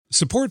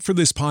Support for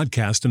this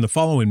podcast and the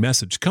following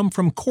message come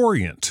from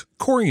Corient.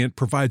 Corient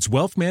provides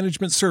wealth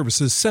management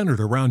services centered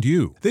around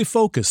you. They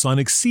focus on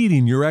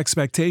exceeding your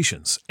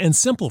expectations and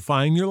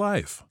simplifying your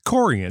life.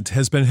 Corient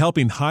has been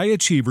helping high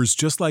achievers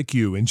just like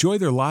you enjoy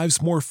their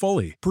lives more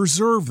fully,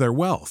 preserve their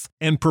wealth,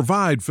 and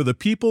provide for the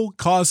people,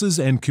 causes,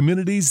 and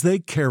communities they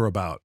care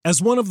about. As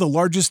one of the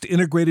largest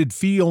integrated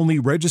fee-only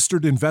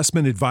registered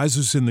investment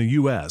advisors in the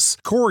U.S.,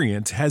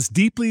 Corient has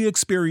deeply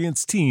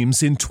experienced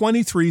teams in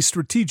 23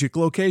 strategic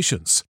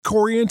locations.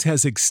 Corient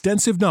has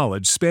extensive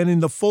knowledge spanning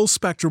the full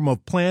spectrum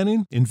of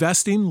planning,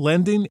 investing,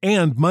 lending,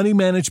 and money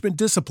management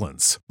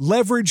disciplines.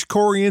 Leverage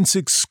Corient's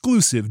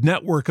exclusive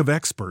network of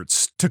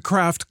experts to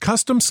craft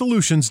custom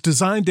solutions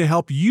designed to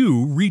help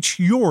you reach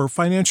your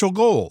financial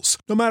goals,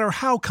 no matter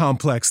how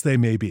complex they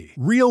may be.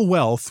 Real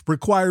wealth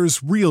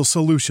requires real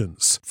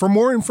solutions. For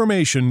more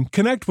information,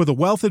 connect with a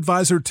wealth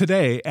advisor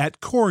today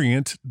at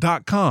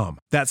Corient.com.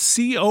 That's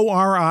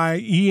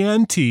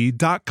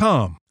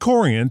Corient.com.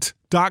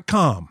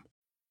 Corient.com.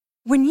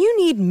 When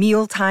you need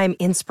mealtime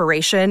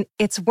inspiration,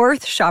 it's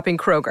worth shopping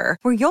Kroger,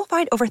 where you'll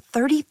find over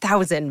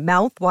 30,000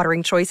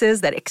 mouth-watering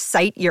choices that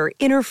excite your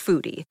inner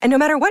foodie. And no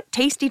matter what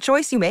tasty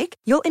choice you make,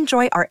 you'll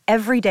enjoy our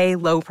everyday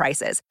low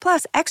prices,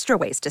 plus extra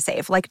ways to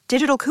save, like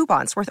digital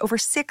coupons worth over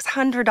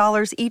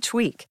 $600 each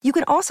week. You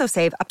can also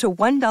save up to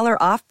 $1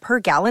 off per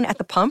gallon at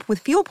the pump with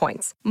fuel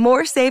points.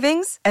 More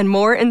savings and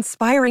more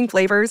inspiring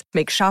flavors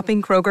make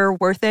shopping Kroger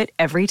worth it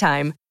every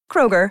time.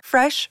 Kroger,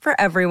 fresh for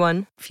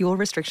everyone. Fuel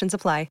restrictions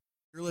apply.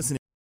 You're listening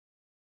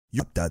to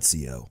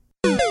Yup.co.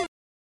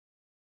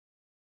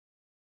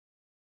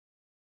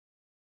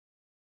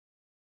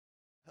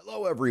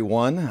 Hello,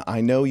 everyone. I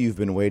know you've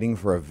been waiting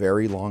for a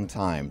very long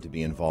time to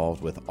be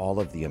involved with all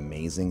of the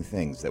amazing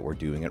things that we're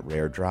doing at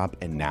Rare Drop,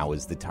 and now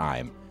is the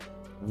time.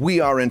 We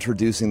are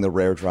introducing the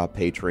Rare Drop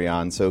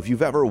Patreon, so if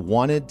you've ever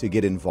wanted to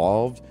get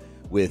involved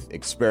with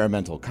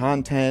experimental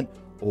content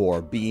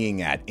or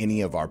being at any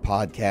of our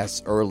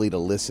podcasts early to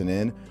listen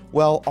in,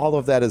 well, all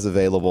of that is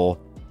available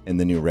in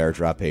the new Rare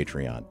Drop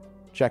Patreon.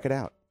 Check it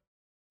out.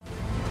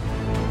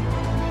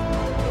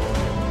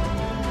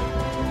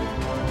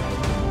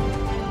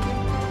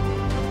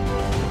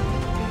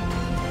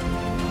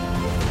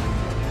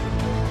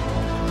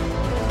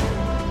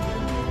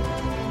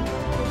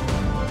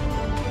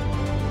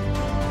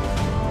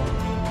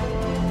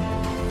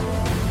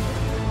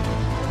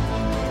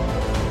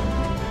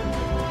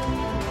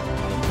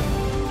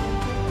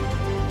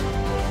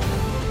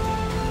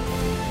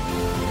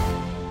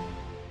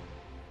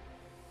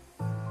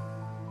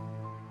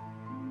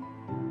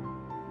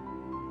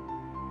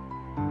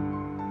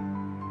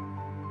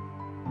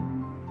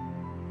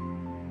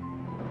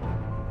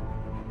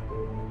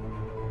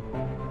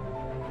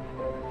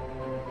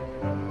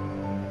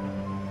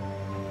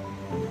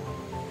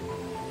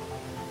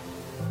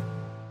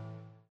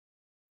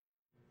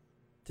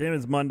 Tim,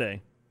 it's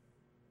Monday.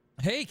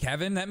 Hey,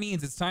 Kevin, that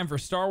means it's time for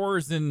Star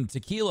Wars and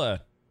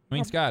tequila. I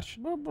mean, scotch.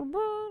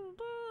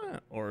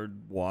 Or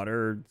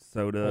water,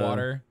 soda.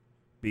 Water.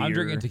 Beer. I'm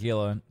drinking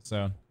tequila,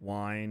 so.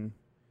 Wine.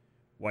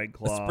 White A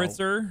Claw.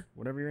 spritzer.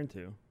 Whatever you're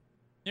into.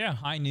 Yeah,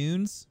 high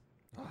noons.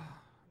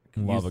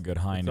 Love a good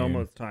high it's noon. It's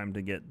almost time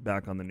to get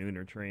back on the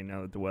nooner train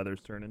now that the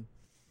weather's turning.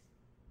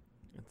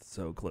 It's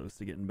so close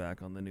to getting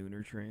back on the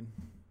nooner train.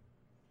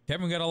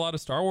 Kevin, we got a lot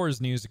of Star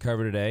Wars news to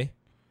cover today.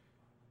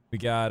 We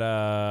got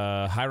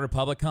a High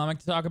Republic comic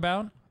to talk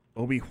about.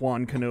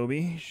 Obi-Wan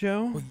Kenobi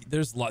show. Well,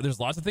 there's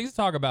lots of things to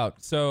talk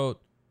about. So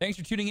thanks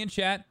for tuning in,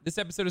 chat. This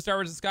episode of Star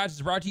Wars and Scotch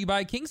is brought to you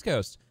by King's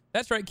Coast.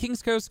 That's right,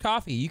 King's Coast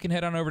Coffee. You can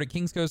head on over to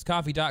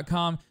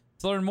kingscoastcoffee.com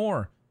to learn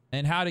more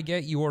and how to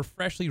get your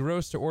freshly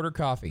roast to order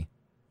coffee.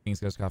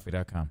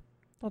 kingscoastcoffee.com.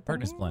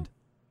 Partners Blend.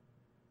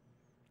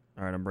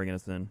 All right, I'm bringing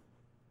us in.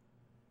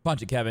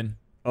 Punch it, Kevin.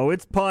 Oh,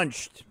 it's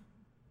punched.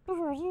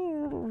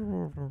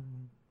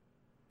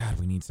 God,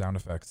 we need sound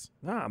effects.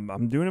 Nah,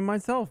 I'm doing it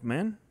myself,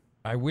 man.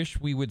 I wish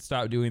we would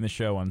stop doing the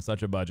show on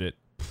such a budget.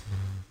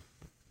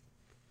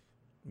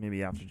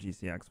 Maybe after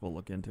GCX we'll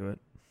look into it.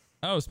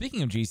 Oh,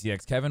 speaking of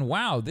GCX, Kevin,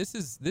 wow, this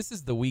is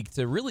the week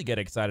to really get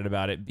excited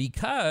about it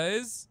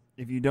because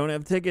if you don't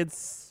have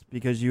tickets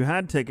because you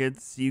had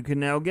tickets, you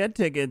can now get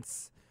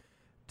tickets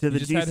to the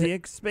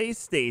GCX space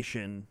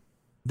station.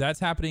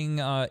 That's happening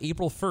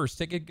April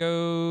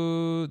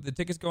 1st. The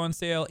tickets go on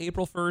sale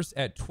April 1st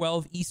at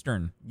 12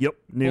 Eastern. Yep,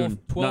 noon.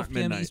 12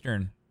 p.m. Midnight.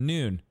 Eastern.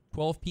 Noon.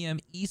 12 p.m.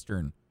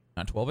 Eastern.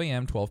 Not 12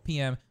 a.m., 12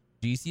 p.m.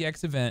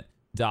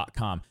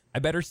 GCXevent.com. I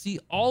better see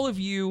all of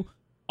you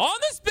on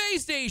the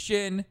space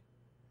station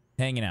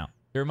hanging out.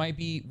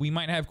 We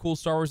might have cool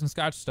Star Wars and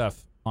Scotch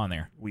stuff on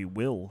there. We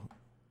will.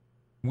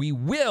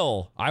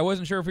 I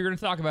wasn't sure if we were going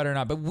to talk about it or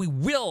not, but we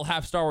will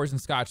have Star Wars and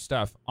Scotch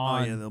stuff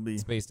on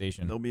Space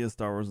Station. There'll be a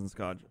Star Wars and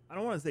Scotch. I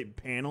don't want to say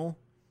panel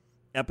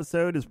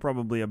episode is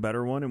probably a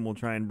better one, and we'll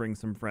try and bring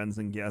some friends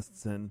and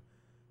guests in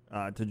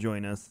to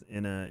join us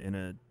in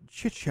a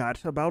chit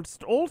chat about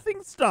all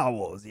things Star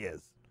Wars.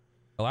 Yes.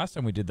 The last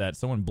time we did that,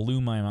 someone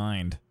blew my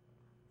mind.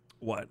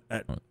 What?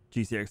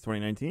 GCX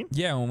 2019.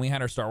 Yeah, when we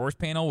had our Star Wars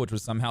panel, which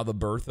was somehow the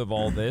birth of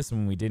all this,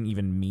 when we didn't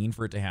even mean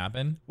for it to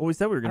happen. Well, we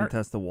said we were going to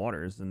test the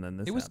waters, and then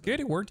this. It was happened. good.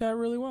 It worked out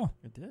really well.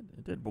 It did.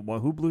 It did. But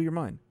who blew your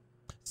mind?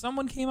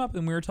 Someone came up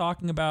and we were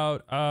talking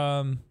about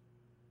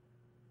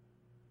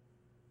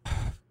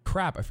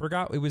crap, I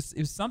forgot. It was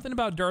something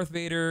about Darth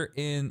Vader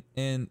and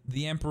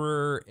the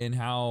Emperor and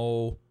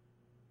how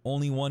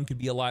only one could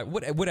be alive.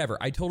 Whatever.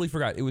 I totally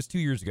forgot. It was 2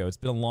 years ago. It's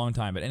been a long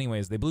time. But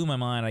anyways, they blew my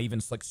mind. I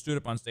even like stood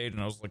up on stage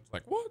and I was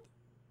like what?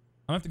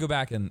 I'm gonna have to go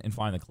back and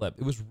find the clip.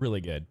 It was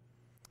really good.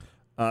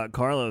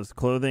 Carlos,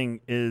 clothing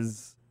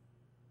is,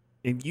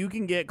 if you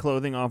can get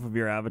clothing off of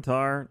your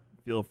avatar,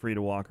 feel free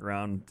to walk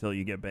around until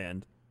you get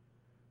banned.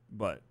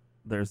 But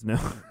there's no.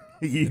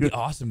 It'd be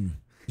awesome.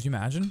 Could you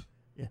imagine?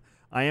 Yeah,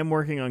 I am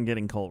working on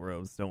getting cult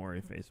robes. Don't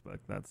worry, Facebook.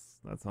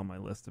 That's on my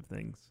list of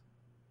things.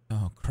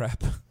 Oh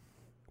crap!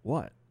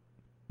 What?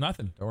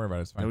 Nothing. Don't worry about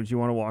it. It's fine. Would you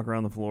want to walk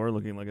around the floor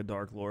looking like a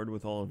Dark Lord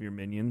with all of your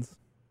minions,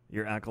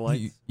 your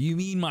acolytes? You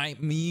mean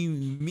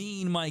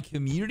my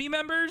community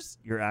members?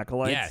 Your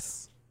acolytes?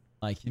 Yes,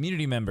 my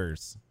community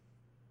members.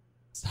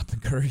 Stop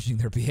encouraging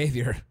their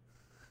behavior.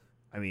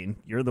 I mean,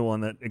 you're the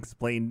one that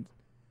explained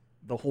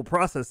the whole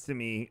process to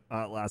me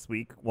last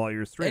week while you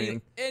were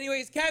streaming.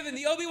 Anyways, Kevin,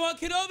 the Obi-Wan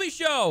Kenobi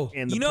show.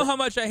 And you know how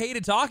much I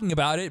hated talking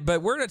about it,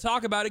 but we're going to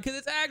talk about it because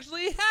it's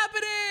actually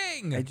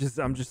happening.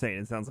 I'm just saying,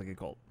 it sounds like a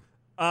cult.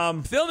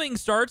 Filming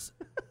starts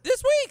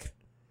this week.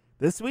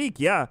 This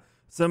week, yeah.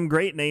 Some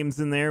great names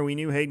in there. We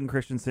knew Hayden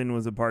Christensen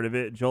was a part of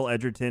it. Joel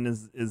Edgerton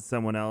is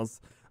someone else.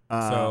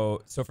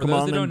 So for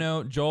those that don't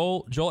know,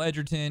 Joel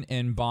Edgerton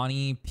and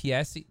Bonnie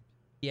Pierce,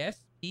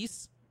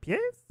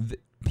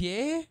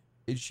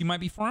 she might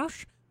be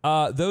French.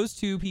 Those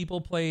two people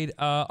played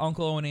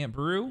Uncle Owen and Aunt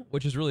Beru,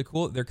 which is really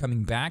cool. They're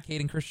coming back.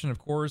 Hayden Christensen, of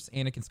course.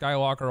 Anakin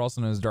Skywalker,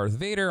 also known as Darth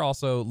Vader,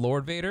 also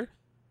Lord Vader.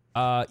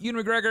 Ewan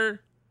McGregor, of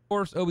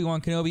course, Obi-Wan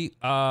Kenobi,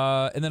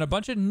 and then a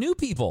bunch of new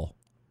people.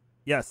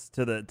 Yes,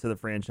 to the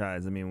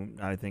franchise. I mean,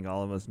 I think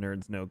all of us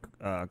nerds know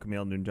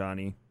Kumail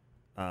Nanjiani.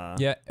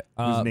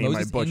 Whose name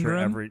Moses I butcher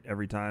Ingram.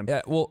 every time.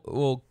 Yeah,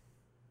 well,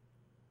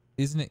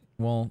 isn't it?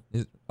 Well,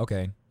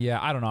 okay. Yeah,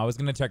 I don't know. I was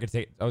gonna take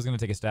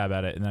a stab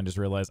at it, and then just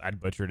realized I'd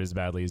butcher it as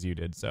badly as you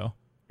did. So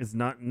it's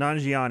not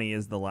Nanjiani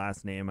is the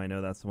last name. I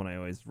know that's the one I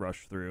always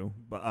rush through.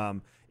 But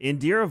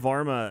Indira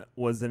Varma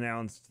was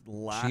announced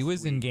last. She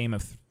was week. in Game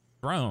of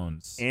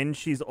Thrones, and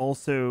she's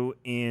also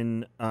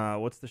in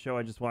what's the show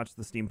I just watched?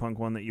 The steampunk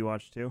one that you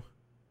watched too.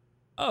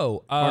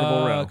 Oh,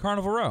 Carnival Row.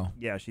 Carnival Row.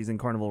 Yeah, she's in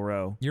Carnival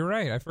Row. You're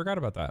right. I forgot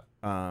about that.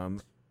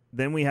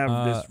 Then we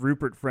have this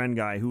Rupert Friend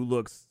guy who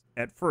looks,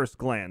 at first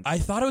glance, I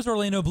thought it was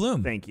Orlando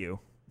Bloom. Thank you.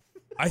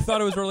 I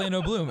thought it was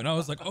Orlando Bloom, and I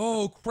was like,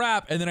 oh,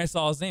 crap. And then I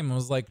saw his name, and I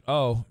was like,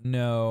 oh,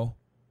 no.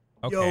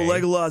 Okay. Yo,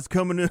 Legolas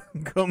coming to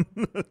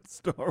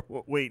Star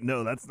Wars. Wait,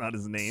 no, that's not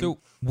his name. So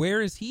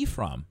where is he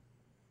from?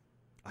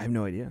 I have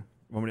no idea.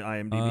 Want me to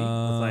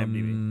IMDb? Let's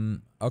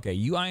IMDb. Okay,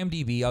 you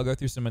IMDb. I'll go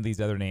through some of these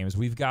other names.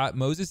 We've got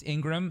Moses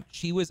Ingram.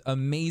 She was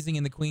amazing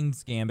in The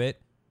Queen's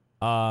Gambit.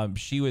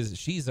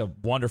 She's a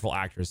wonderful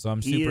actress, so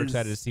I'm super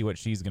excited to see what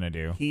she's gonna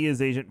do. He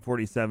is Agent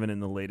 47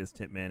 in the latest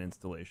Hitman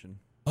installation.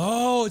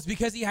 Oh, it's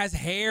because he has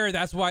hair.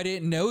 That's why I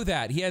didn't know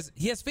that. He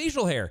has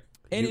facial hair.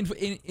 And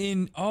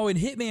in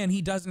Hitman,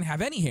 he doesn't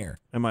have any hair.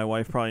 And my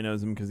wife probably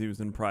knows him because he was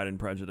in Pride and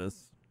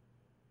Prejudice.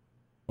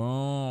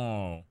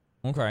 Oh,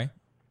 okay.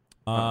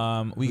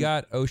 We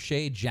got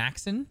O'Shea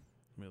Jackson.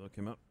 Let me look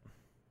him up.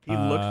 He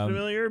looks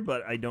familiar,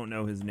 but I don't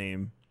know his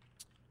name.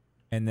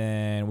 And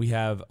then we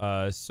have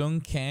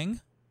Sung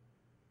Kang.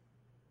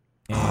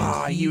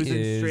 He was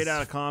in Straight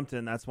Outta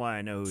Compton. That's why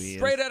I know who he is.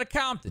 Straight Outta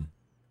Compton.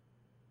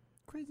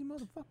 Crazy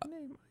motherfucking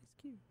name. Ice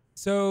Cube.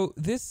 So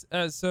this,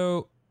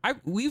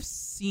 we've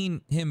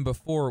seen him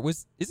before.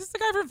 Is this the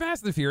guy from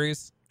Fast and the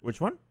Furious? Which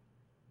one?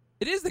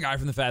 It is the guy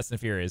from the Fast and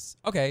the Furious.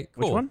 Okay,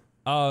 cool. Which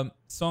one?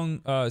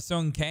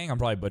 Sung Kang. I'm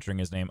probably butchering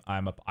his name.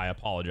 I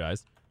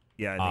apologize.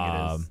 Yeah, I think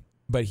it is.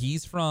 But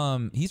he's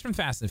from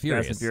Fast and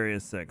Furious. Fast and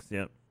Furious 6.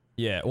 Yep.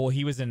 Yeah. Well,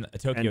 he was in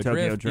Tokyo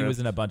Drift. He was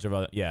in a bunch of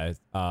other. Yeah.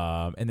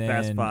 And then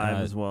Fast 5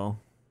 as well.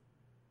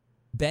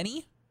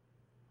 Benny,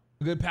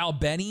 a good pal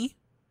Benny,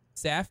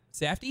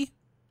 Safdie.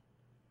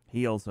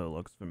 He also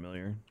looks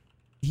familiar.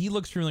 He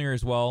looks familiar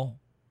as well.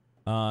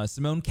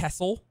 Simone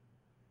Kessel.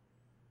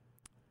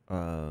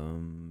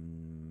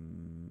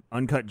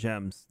 Uncut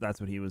Gems. That's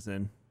what he was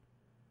in.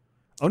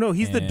 Oh no,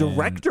 he's the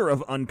director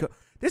of Uncut.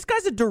 This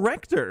guy's a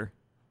director.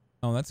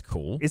 Oh, that's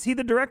cool. Is he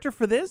the director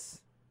for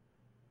this?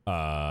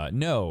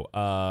 No.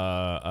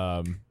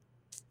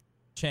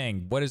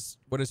 Chang. What is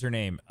her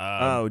name?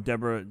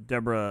 Deborah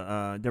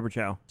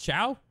Chow.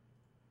 Chow?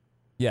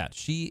 Yeah,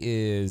 she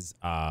is.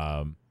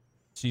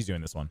 She's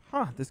doing this one.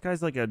 Huh? This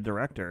guy's like a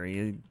director.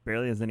 He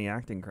barely has any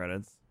acting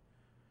credits.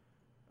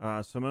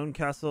 Simone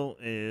Kessel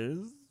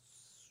is.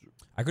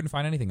 I couldn't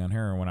find anything on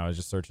her when I was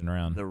just searching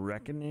around. The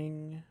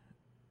Reckoning,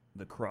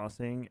 The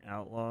Crossing,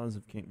 Outlaws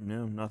of King.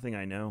 No, nothing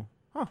I know.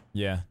 Huh?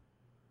 Yeah.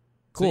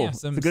 Cool.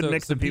 So, yeah, it's a good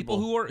mix of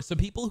people. Some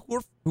people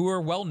who are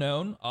well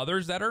known,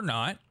 others that are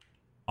not.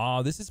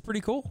 This is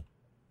pretty cool.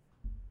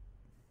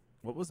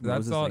 What was That's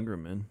Moses all-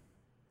 Ingram in?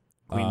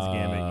 Queen's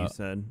Gambit, you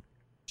said.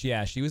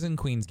 Yeah, she was in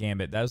Queen's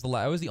Gambit. That was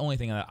the only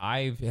thing that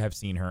I have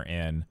seen her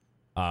in.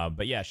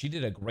 But yeah, she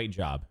did a great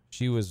job.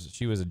 She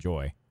was a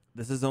joy.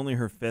 This is only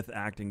her 5th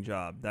acting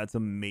job. That's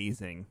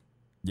amazing.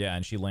 Yeah,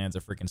 and she lands a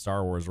freaking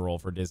Star Wars role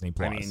for Disney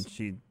Plus.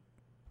 I mean,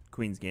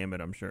 Queen's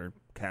Gambit, I'm sure,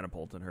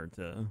 catapulted her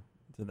to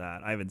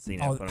that. I haven't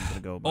seen it, but I'm gonna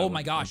go. Oh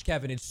my gosh,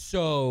 Kevin, it's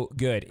so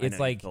good. I It's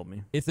know, you like told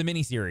me. it's a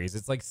mini series.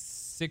 It's like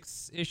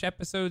 6-ish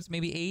episodes,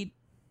 maybe 8.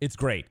 It's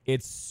great.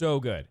 It's so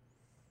good.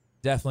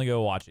 Definitely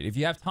go watch it. If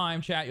you have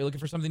time, chat, you're looking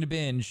for something to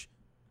binge,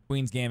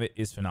 Queen's Gambit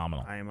is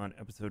phenomenal. I am on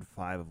episode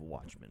 5 of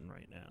Watchmen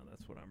right now.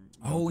 That's what I'm.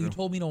 Oh, you through.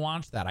 told me to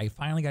watch that. I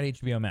finally got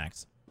HBO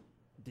Max.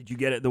 Did you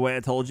get it the way I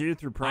told you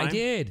through Prime? I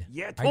did.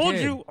 Yeah, I told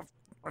did. you.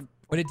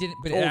 But it didn't.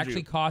 But it Told actually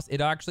you. cost.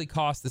 It actually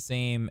cost the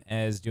same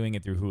as doing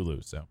it through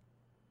Hulu. So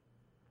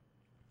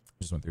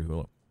just went through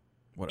Hulu.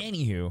 Whatever.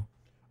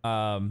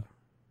 Anywho,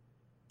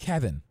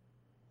 Kevin,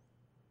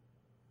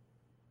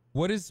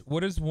 what is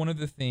one of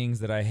the things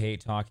that I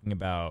hate talking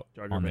about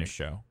Jar Jar on this Binks.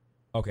 show?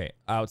 Okay,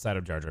 outside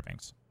of Jar Jar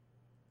Binks,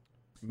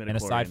 and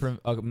aside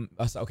Midichlorians. from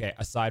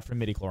aside from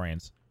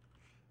midichlorians,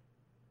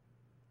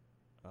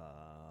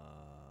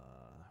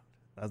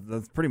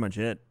 That's pretty much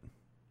it.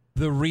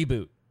 the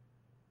reboot.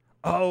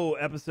 Oh,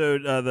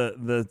 episode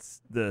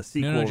the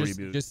sequel No,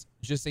 reboot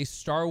just a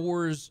Star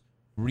Wars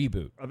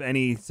reboot. of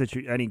any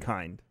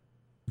kind.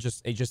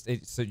 Just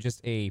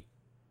a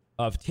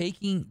of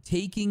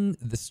taking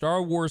the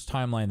Star Wars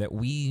timeline that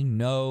we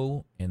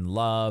know and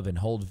love and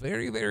hold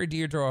very, very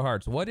dear to our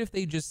hearts. What if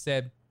they just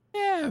said,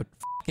 yeah,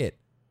 fuck it,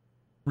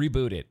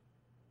 reboot it?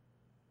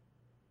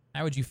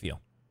 How would you feel?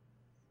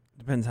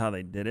 Depends how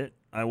they did it.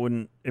 I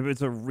wouldn't. If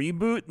it's a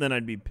reboot, then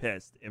I'd be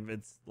pissed. If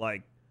it's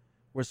like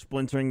we're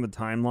splintering the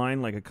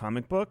timeline like a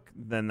comic book,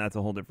 then that's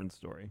a whole different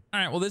story. All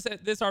right. Well,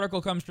 this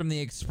article comes from the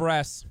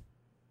Express.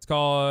 It's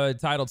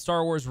titled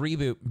 "Star Wars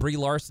Reboot: Brie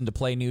Larson to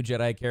play new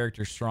Jedi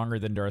character stronger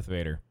than Darth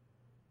Vader."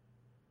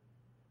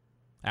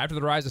 After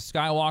the rise of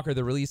Skywalker,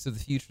 the release of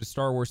the future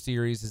Star Wars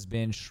series has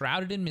been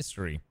shrouded in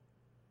mystery.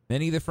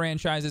 Many of the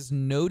franchise's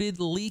noted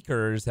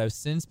leakers have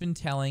since been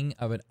telling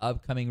of an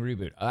upcoming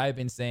reboot. I've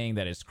been saying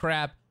that it's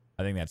crap.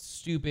 I think that's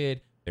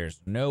stupid. There's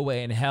no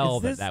way in hell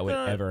Is this that would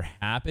ever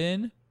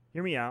happen.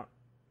 Hear me out.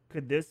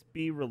 Could this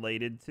be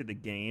related to the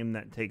game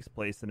that takes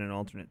place in an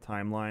alternate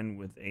timeline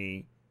with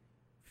a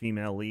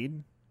female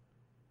lead?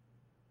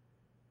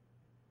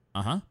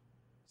 Uh-huh.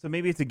 So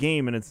maybe it's a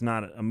game and it's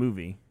not a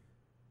movie.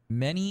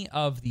 Many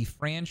of the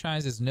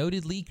franchise's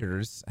noted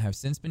leakers have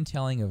since been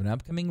telling of an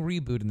upcoming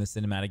reboot in the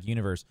cinematic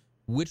universe,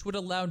 which would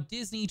allow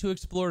Disney to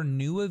explore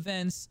new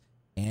events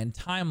and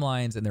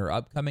timelines in their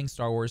upcoming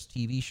Star Wars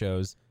TV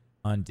shows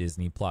on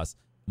Disney+.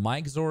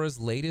 Mike Zora's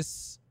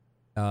latest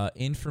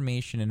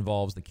information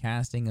involves the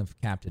casting of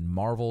Captain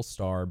Marvel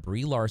star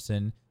Brie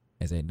Larson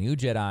as a new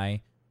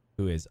Jedi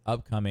who is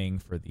upcoming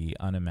for the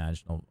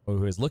unimaginable, or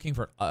who is looking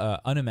for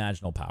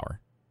unimaginable power.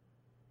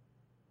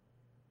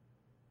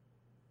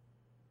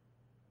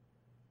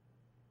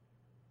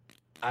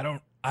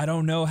 I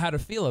don't know how to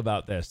feel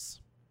about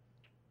this.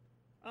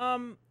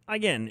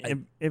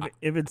 Again,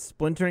 if it's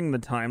splintering the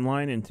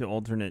timeline into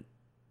alternate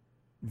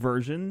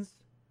versions,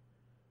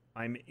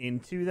 I'm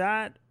into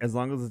that as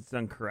long as it's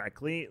done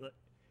correctly.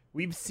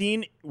 We've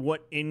seen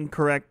what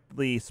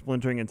incorrectly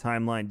splintering a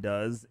timeline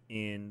does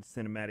in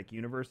cinematic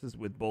universes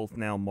with both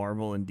now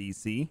Marvel and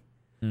DC.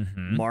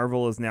 Mm-hmm.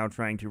 Marvel is now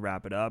trying to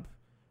wrap it up.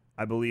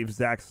 I believe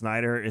Zack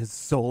Snyder is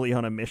solely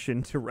on a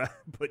mission to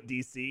put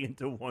DC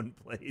into one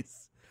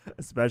place,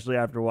 especially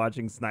after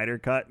watching Snyder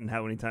Cut and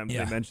how many times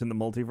they mention the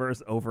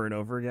multiverse over and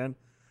over again.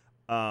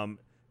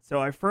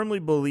 So I firmly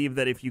believe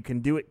that if you can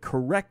do it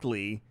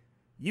correctly,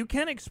 you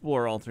can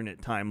explore alternate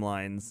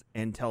timelines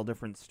and tell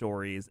different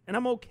stories. And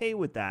I'm okay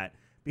with that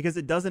because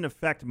it doesn't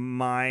affect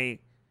my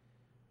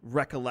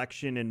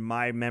recollection and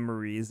my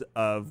memories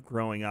of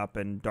growing up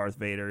and Darth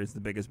Vader is the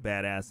biggest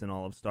badass in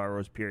all of Star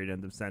Wars, period,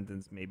 end of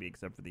sentence, maybe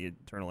except for the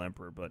Eternal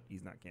Emperor, but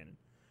he's not canon.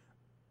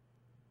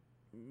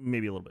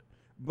 Maybe a little bit.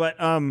 But,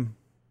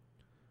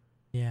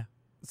 Yeah.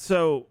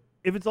 so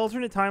if it's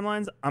alternate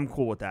timelines, I'm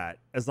cool with that.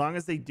 As long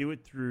as they do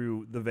it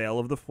through the veil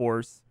of the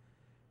Force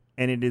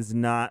and it is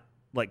not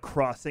like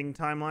crossing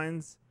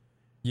timelines.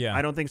 Yeah.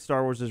 I don't think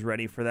Star Wars is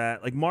ready for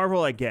that. Like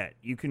Marvel, I get.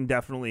 You can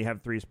definitely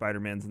have 3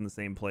 Spider-Mans in the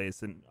same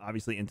place, and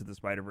obviously Into the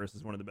Spider-Verse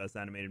is one of the best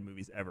animated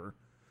movies ever.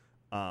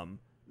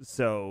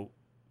 So,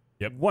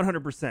 Yep.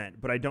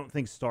 100%. But I don't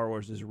think Star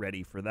Wars is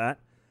ready for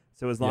that.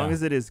 So as long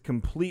as it is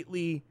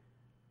completely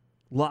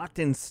locked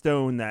in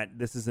stone that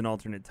this is an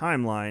alternate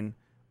timeline,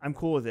 I'm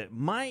cool with it.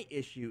 My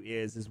issue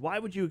is why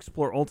would you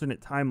explore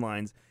alternate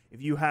timelines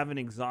if you haven't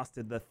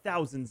exhausted the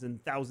thousands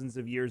and thousands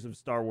of years of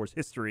Star Wars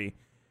history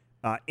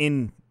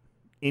in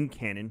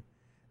canon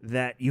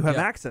that you have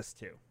access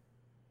to?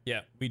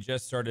 Yeah, we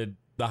just started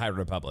the High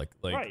Republic.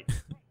 Like, Right.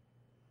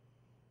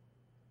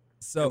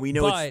 So And we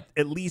know it's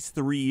at least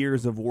 3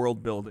 years of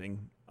world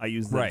building. I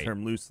use that Right.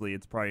 term loosely.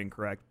 It's probably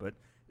incorrect, but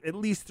at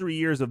least 3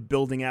 years of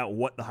building out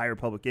what the High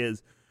Republic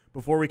is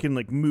before we can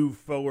like move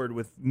forward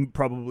with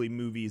probably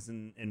movies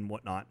and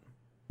whatnot.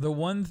 The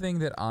one thing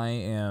that I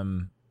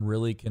am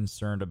really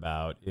concerned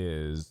about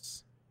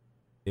is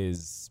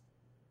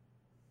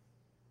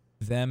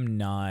them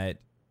not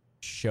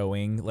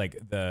showing like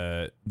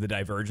the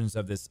divergence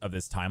of this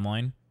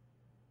timeline.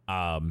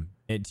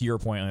 To your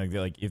point,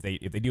 like if they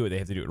do it, they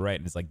have to do it right.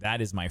 And it's like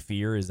that is my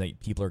fear, is that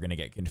people are going to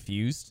get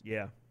confused.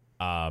 Yeah.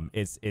 And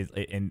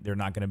they're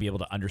not going to be able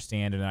to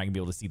understand, and they're not going to be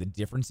able to see the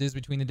differences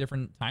between the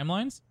different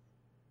timelines.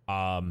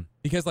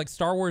 Because like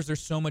Star Wars,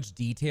 there's so much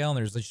detail and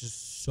there's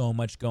just so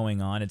much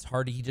going on. It's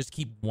hard to just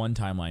keep one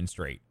timeline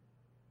straight.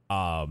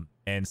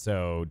 And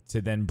so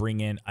to then bring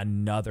in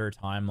another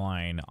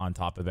timeline on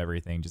top of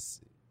everything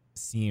just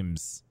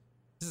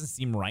doesn't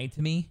seem right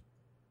to me.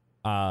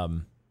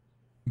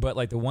 But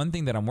like the one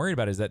thing that I'm worried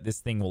about is that this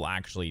thing will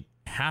actually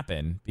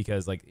happen,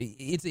 because like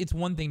it's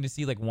one thing to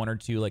see like one or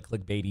two like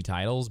clickbaity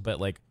titles, but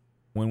like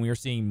when we are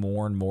seeing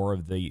more and more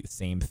of the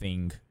same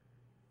thing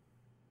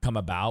come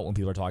about, when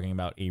people are talking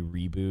about a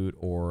reboot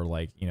or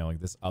like, you know, like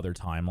this other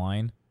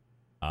timeline,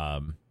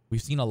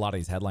 we've seen a lot of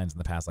these headlines in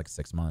the past like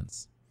 6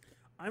 months.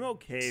 I'm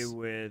okay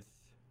with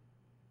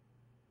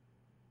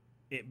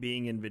it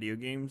being in video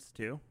games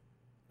too.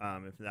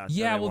 If that's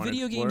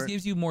video games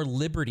gives you more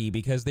liberty,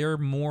 because they're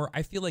more,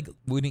 I feel like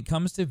when it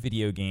comes to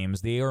video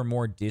games, they are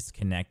more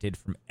disconnected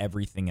from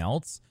everything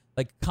else.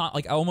 Like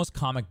almost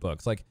comic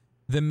books, like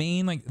the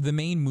main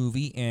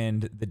movie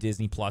and the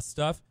Disney Plus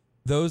stuff,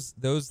 those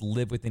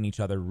live within each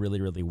other really,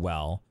 really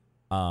well.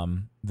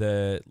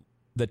 The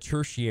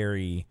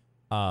tertiary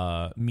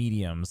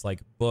mediums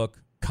like book,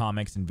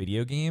 comics, and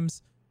video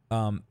games,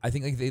 I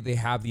think like they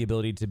have the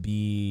ability to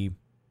be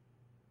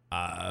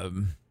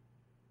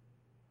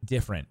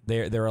different.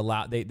 They're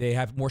allowed. They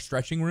have more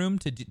stretching room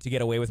to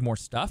get away with more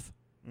stuff.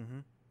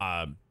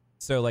 Mm-hmm.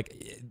 So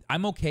like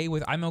I'm okay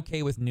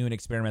with new and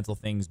experimental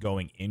things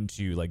going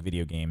into like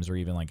video games or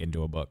even like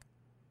into a book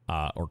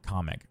or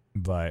comic.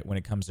 But when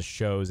it comes to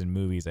shows and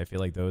movies, I feel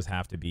like those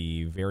have to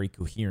be very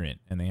coherent,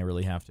 and they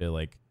really have to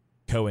like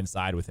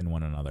coincide within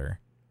one another.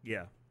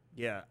 Yeah.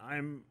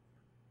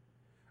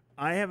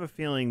 I have a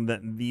feeling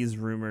that these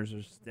rumors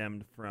are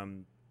stemmed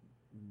from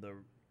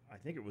I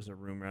think it was a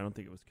rumor, I don't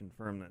think it was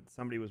confirmed, that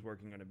somebody was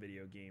working on a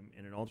video game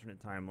in an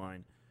alternate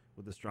timeline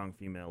with a strong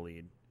female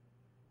lead.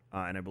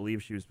 And I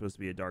believe she was supposed to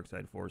be a dark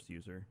side Force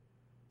user.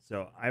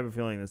 So I have a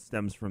feeling this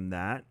stems from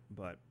that,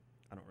 but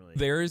I don't really...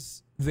 There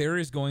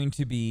is going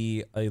to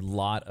be a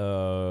lot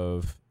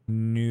of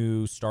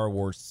new Star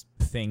Wars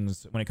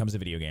things when it comes to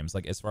video games,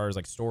 like as far as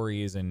like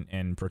stories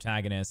and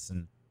protagonists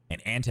and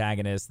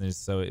antagonists. And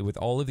so with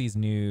all of these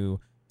new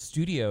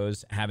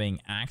studios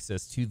having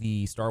access to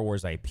the Star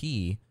Wars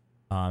IP,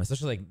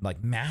 especially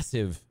like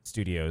massive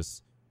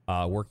studios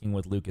working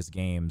with Lucas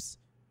Games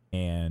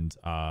and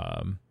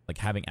like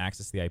having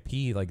access to the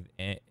IP, like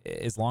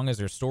as long as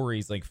their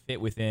stories like fit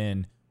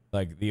within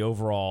like the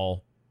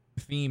overall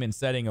theme and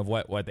setting of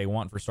what they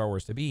want for Star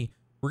Wars to be,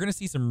 we're going to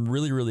see some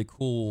really, really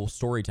cool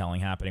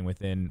storytelling happening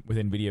within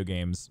video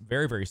games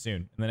very, very soon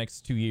in the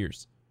next 2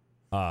 years.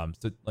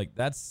 So like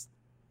that's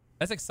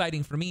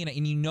exciting for me.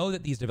 And you know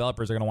that these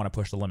developers are going to want to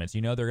push the limits.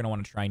 You know they're going to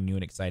want to try new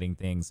and exciting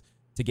things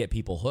to get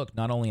people hooked,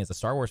 not only as a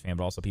Star Wars fan,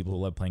 but also people who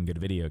love playing good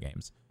video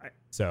games.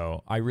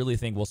 So I really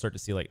think we'll start to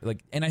see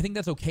like, and I think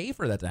that's okay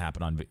for that to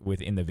happen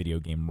within the video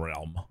game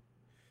realm.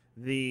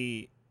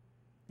 The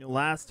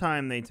last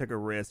time they took a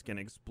risk and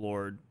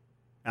explored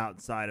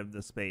outside of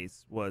the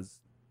space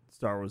was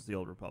Star Wars: The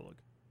Old Republic,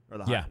 or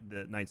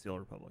the Knights of the Old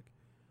Republic.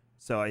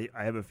 So I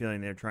have a feeling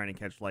they're trying to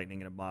catch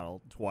lightning in a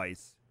bottle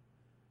twice,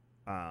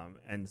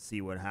 and see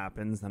what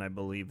happens. And I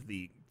believe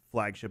the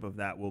flagship of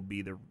that will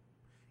be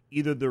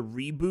either the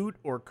reboot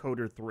or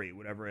Coder 3,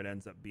 whatever it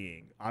ends up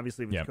being.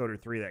 Obviously, if it's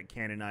Coder 3, that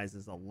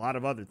canonizes a lot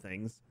of other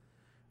things.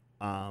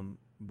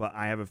 But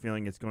I have a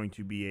feeling it's going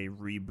to be a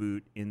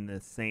reboot in the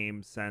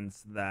same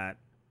sense that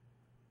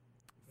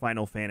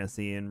Final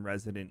Fantasy and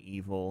Resident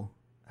Evil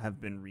have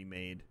been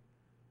remade.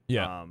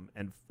 Yeah.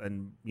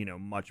 And you know,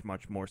 much,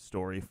 much more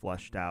story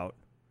fleshed out.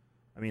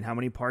 I mean, how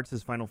many parts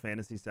is Final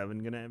Fantasy 7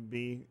 going to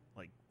be?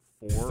 Like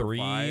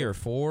 3 or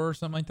 4 or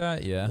something like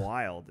that. Yeah.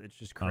 Wild. It's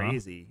just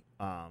crazy.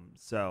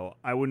 So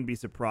I wouldn't be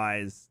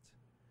surprised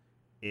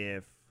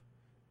if,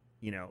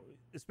 you know,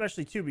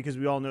 especially too, because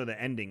we all know the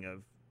ending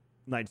of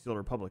Knights of the Old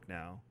Republic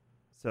now.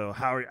 So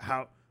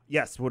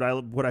yes, would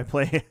I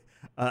play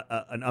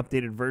an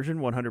updated version?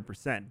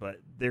 100%, but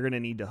they're going to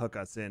need to hook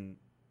us in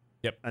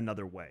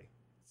another way.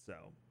 So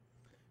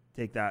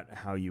take that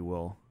how you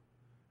will.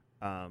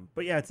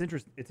 But yeah, it's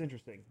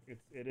interesting.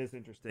 It is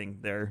interesting.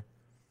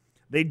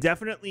 They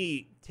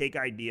definitely take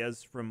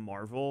ideas from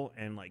Marvel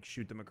and like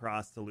shoot them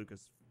across to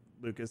Lucas,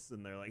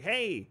 and they're like,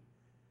 "Hey,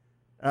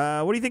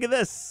 what do you think of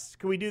this?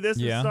 Can we do this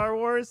with Star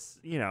Wars?"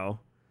 You know,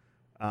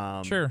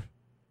 sure.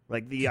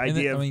 Like the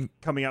idea of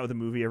coming out with a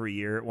movie every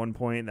year at one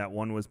point. That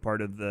one was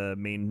part of the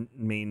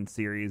main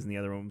series, and the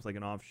other one was like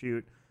an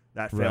offshoot.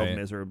 That failed Right.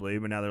 miserably,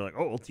 but now they're like,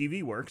 oh, well,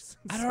 TV works.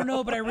 I don't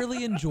know, but I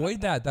really enjoyed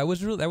that. That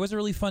was a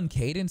really fun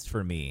cadence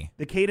for me.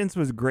 The cadence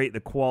was great. The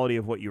quality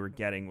of what you were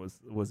getting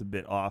was a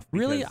bit off.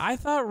 Really, because I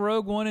thought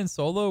Rogue One and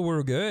Solo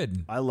were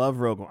good. I love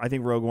Rogue One. I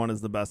think Rogue One is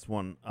the best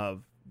one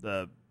of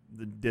the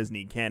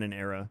Disney canon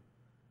era.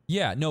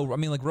 Yeah, no, I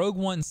mean, like, Rogue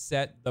One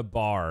set the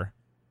bar.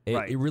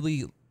 Right. It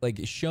really, like,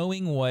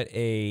 showing what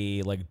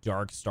a, like,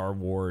 dark Star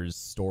Wars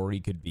story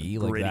could be.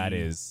 Like, Gritty. that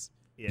is...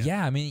 Yeah.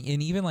 Yeah, I mean,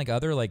 and even, like,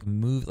 other, like,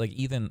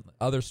 even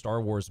other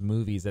Star Wars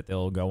movies that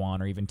they'll go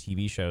on, or even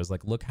TV shows.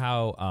 Like, look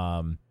how,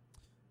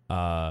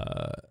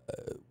 the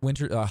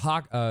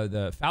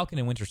Falcon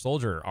and Winter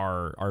Soldier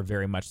are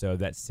very much so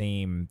that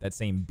same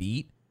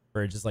beat,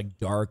 where it's just, like,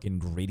 dark and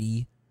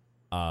gritty.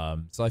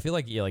 So I feel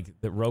like, yeah,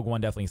 like, the Rogue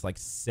One definitely is, like,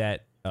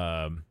 set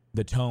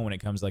the tone when it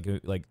comes to,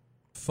 like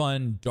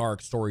fun,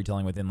 dark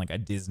storytelling within, like, a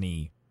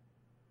Disney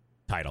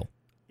title.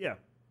 Yeah,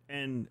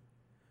 and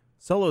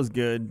Solo's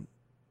good,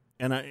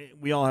 and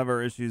we all have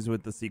our issues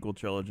with the sequel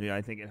trilogy.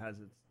 I think it has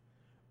its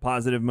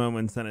positive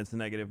moments and its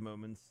negative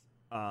moments.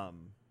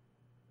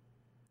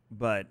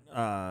 But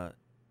I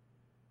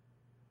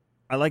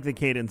like the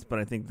cadence, but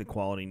I think the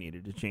quality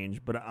needed to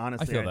change. But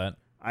honestly, I feel that.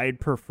 I'd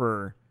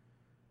prefer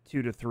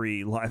 2 to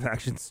 3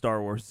 live-action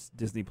Star Wars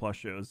Disney Plus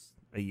shows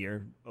a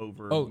year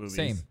over movies.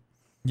 Same.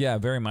 Yeah,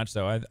 very much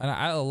so.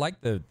 I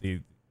like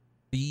the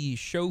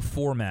show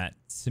format.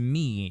 To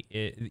me,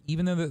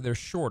 even though they're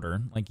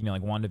shorter, like, you know,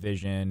 like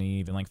WandaVision,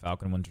 even like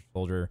Falcon, Winter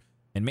Soldier,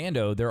 and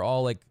Mando, they're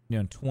all like, you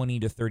know, 20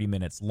 to 30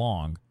 minutes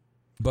long.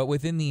 But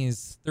within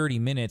these 30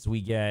 minutes, we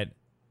get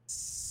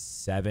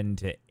 7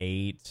 to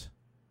 8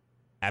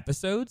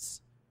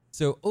 episodes.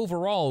 So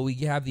overall, we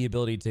have the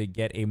ability to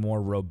get a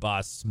more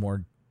robust,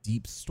 more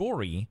deep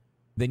story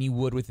than you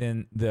would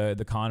within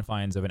the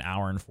confines of an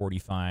hour and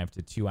 45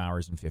 to 2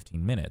 hours and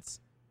 15 minutes.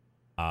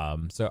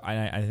 So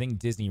I think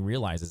Disney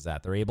realizes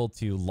that they're able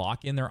to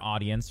lock in their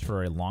audience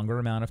for a longer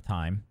amount of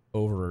time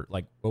over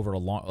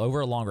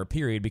a longer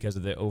period because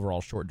of the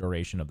overall short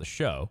duration of the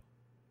show.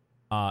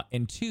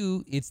 And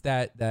 2, it's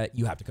that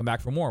you have to come back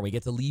for more. We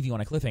get to leave you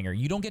on a cliffhanger.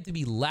 You don't get to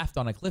be left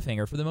on a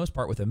cliffhanger for the most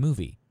part with a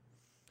movie.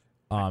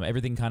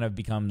 Everything kind of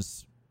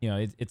becomes, you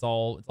know, it's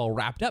all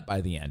wrapped up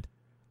by the end.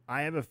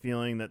 I have a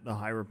feeling that the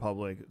High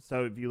Republic,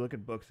 so if you look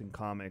at books and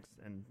comics,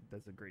 and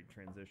that's a great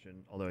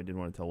transition, although I did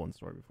want to tell one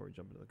story before we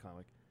jump into the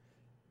comic.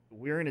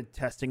 We're in a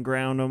testing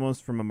ground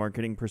almost from a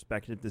marketing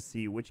perspective to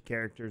see which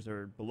characters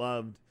are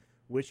beloved,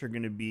 which are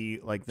going to be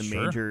like the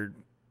major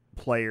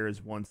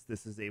players once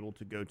this is able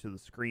to go to the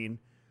screen.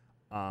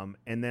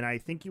 And then I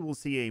think you will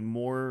see a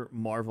more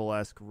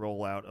Marvel-esque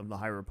rollout of the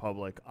High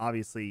Republic.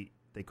 Obviously,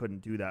 they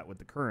couldn't do that with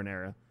the current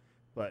era,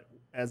 but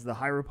as the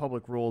High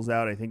Republic rolls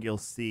out, I think you'll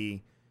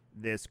see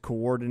this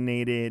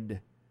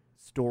coordinated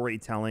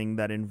storytelling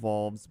that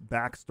involves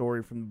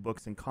backstory from the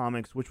books and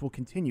comics, which will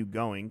continue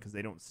going because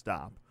they don't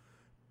stop.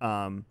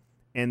 And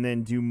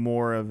then do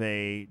more of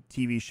a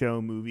TV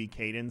show movie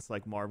cadence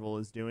like Marvel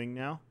is doing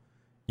now.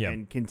 Yeah.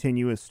 And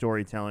continuous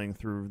storytelling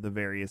through the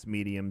various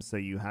mediums, so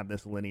you have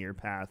this linear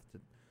path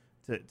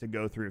to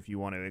go through if you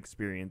want to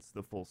experience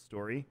the full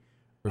story.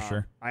 For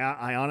sure.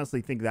 I honestly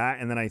think that,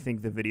 and then I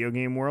think the video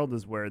game world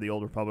is where the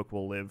Old Republic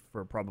will live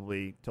for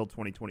probably till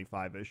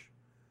 2025-ish.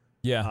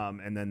 Yeah.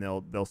 And then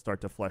they'll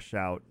start to flesh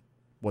out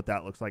what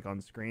that looks like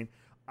on screen.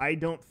 I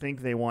don't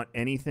think they want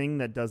anything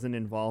that doesn't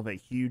involve a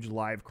huge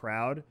live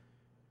crowd.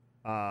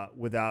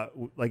 Without,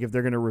 like, if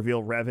they're going to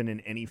reveal Revan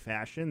in any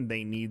fashion,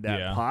 they need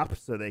that pop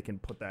so they can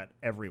put that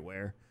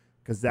everywhere,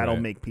 because that'll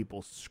make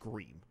people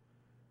scream.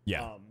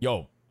 Yeah.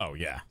 Oh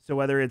yeah. So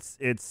whether it's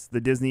the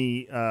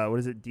Disney, what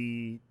is it,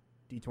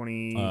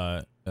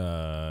 D20?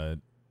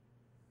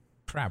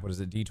 Crap. What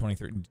is it?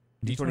 D23.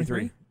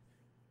 D23.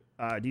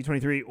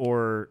 D23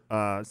 or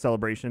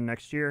Celebration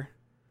next year.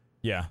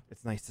 Yeah.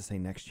 It's nice to say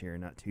next year,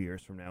 not 2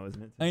 years from now,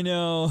 isn't it? I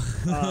know.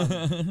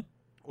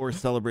 Or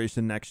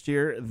Celebration next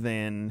year,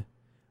 then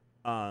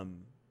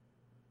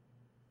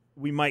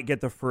we might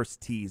get the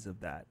first tease of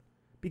that.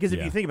 Because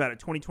if you think about it,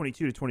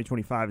 2022 to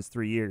 2025 is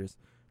 3 years.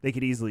 They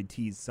could easily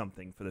tease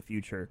something for the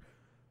future.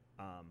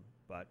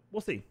 But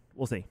we'll see.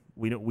 We'll see.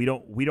 We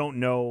don't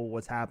know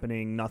what's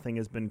happening. Nothing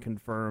has been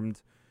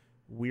confirmed.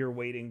 We're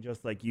waiting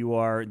just like you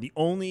are. The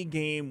only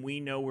game we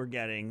know we're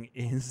getting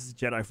is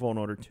Jedi Fallen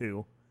Order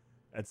 2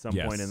 at some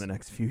point in the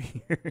next few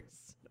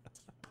years.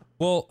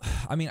 Well,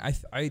 I mean, I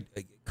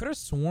could have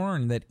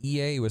sworn that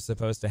EA was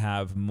supposed to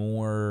have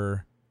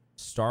more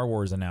Star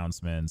Wars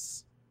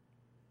announcements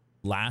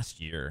last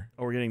year.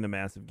 Oh, we're getting the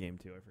massive game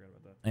too. I forgot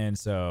about that. And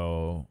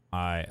so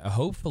I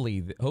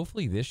hopefully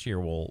this year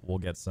we'll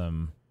get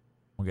some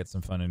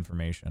fun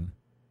information.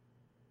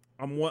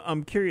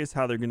 I'm curious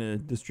how they're going to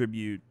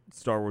distribute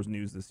Star Wars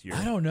news this year.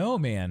 I don't know,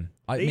 man.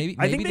 I think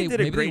they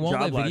did a great won't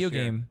job let video last year.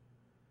 game.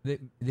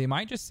 They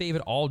might just save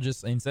it all.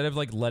 Just instead of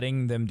like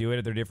letting them do it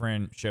at their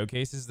different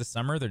showcases this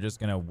summer, they're just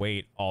gonna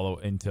wait all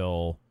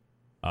until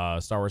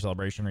Star Wars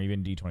Celebration or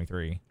even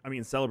D23. I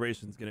mean,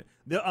 Celebration's gonna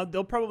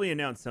they'll probably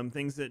announce some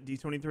things at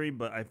D23,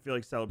 but I feel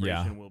like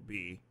Celebration will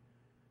be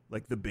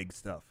like the big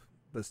stuff.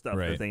 the stuff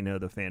Right. that they know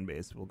the fan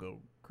base will go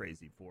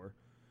crazy for.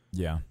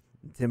 Yeah.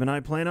 Tim and I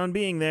plan on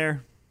being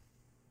there.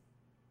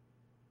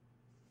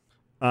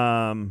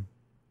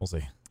 We'll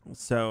see.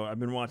 So I've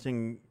been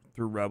watching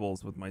through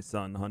Rebels with my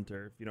son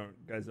Hunter. If you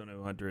guys don't know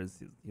who Hunter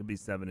is, he'll be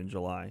 7 in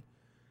July.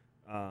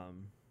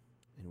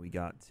 And we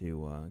got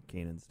to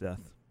Kanan's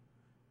death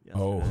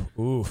yesterday.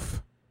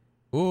 Oh,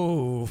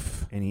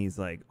 oof. And he's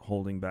like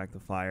holding back the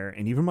fire,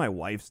 and even my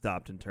wife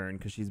stopped and turned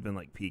because she's been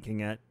like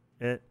peeking at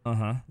it.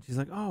 Uh-huh. She's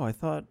like, "Oh, I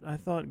thought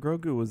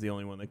Grogu was the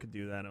only one that could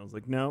do that." And I was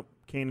like, "Nope,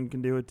 Kanan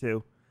can do it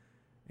too."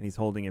 And he's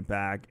holding it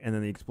back, and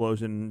then the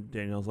explosion.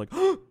 Daniel's like,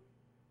 "Oh!"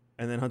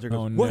 And then Hunter goes,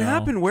 Oh, "What no.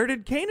 happened? Where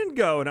did Kanan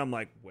go?" And I'm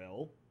like,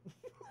 "Well."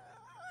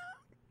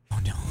 Oh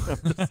no.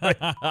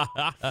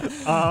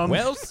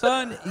 Well,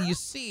 son, you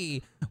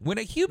see, when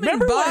a human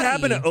Remember body... what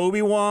happened to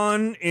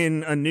Obi-Wan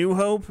in A New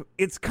Hope?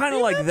 It's kind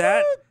of like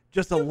that,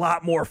 just a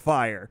lot more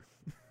fire.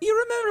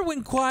 You remember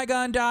when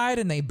Qui-Gon died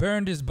and they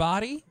burned his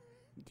body?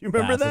 Do you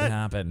remember That's what that?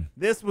 happened.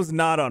 This was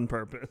not on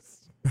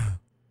purpose.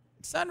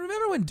 Son,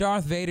 remember when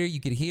Darth Vader, you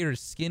could hear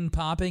his skin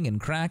popping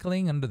and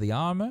crackling under the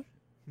armor?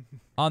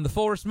 On the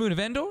forest moon of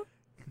Endor?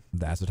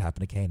 That's what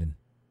happened to Kanan.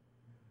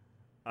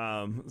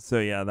 So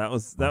yeah, that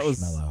was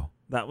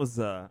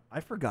I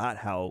forgot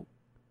how.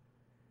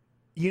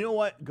 You know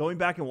what? Going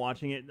back and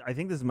watching it, I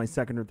think this is my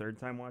second or third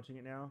time watching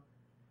it now.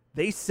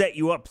 They set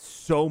you up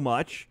so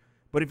much,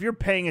 but if you're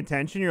paying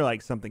attention, you're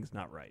like, something's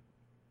not right.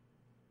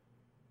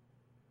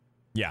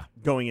 Yeah.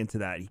 Going into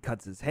that, he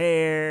cuts his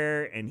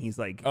hair, and he's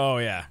like, Oh,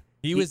 yeah.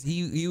 He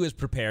was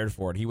prepared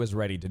for it. He was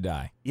ready to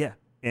die. yeah.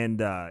 And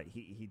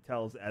he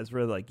tells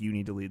Ezra, like, you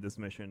need to lead this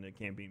mission. It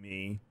can't be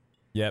me.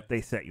 Yep.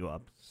 They set you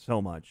up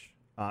so much.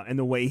 And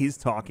the way he's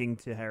talking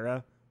to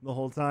Hera the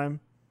whole time,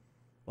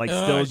 like,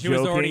 still she joking.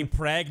 was already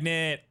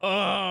pregnant.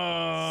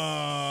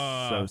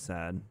 Oh. So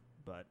sad.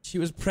 But She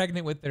was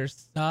pregnant with their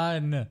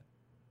son.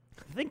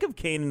 think of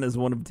Kanan as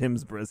one of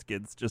Tim's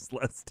briskets, just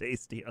less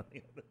tasty on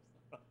the other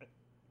side.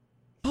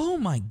 Oh,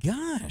 my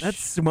gosh.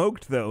 That's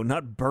smoked, though,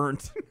 not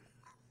burnt.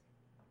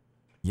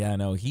 Yeah,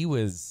 no, he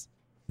was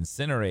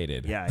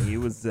incinerated. Yeah, he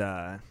was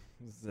that.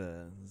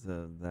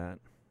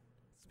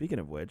 Speaking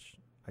of which,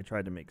 I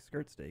tried to make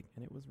skirt steak,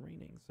 and it was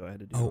raining, so I had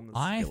to do it Oh, on the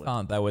I skillet.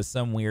 thought that was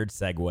some weird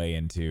segue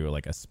into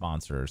like a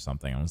sponsor or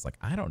something. I was like,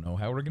 I don't know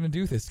how we're going to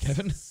do this,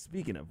 Kevin.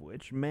 Speaking of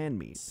which, man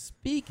meat.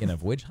 Speaking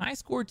of which, high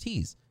score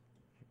teas.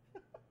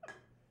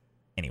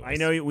 Anyways,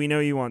 We know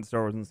you want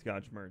Star Wars and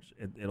Scotch merch.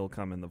 It'll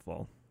come in the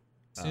fall.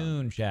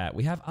 soon, chat.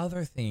 We have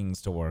other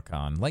things to work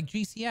on, like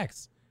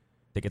GCX.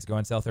 Tickets go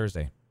on sale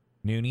Thursday,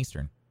 noon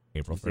Eastern,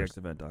 April 1st.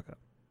 GCXevent.com.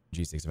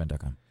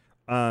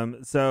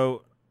 G6event.com.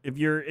 So if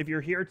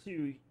you're here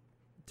to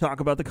talk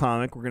about the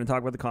comic, we're going to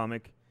talk about the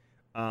comic.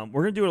 We're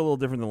going to do it a little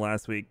different than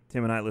last week.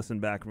 Tim and I listened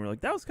back and we were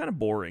like, that was kind of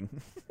boring.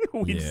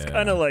 We just Yeah.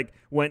 kind of like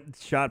went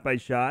shot by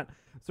shot.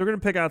 So we're going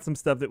to pick out some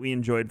stuff that we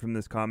enjoyed from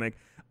this comic.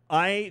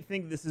 I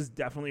think this is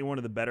definitely one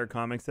of the better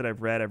comics that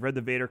I've read. I've read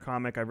the Vader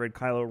comic. I've read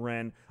Kylo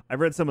Ren.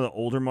 I've read some of the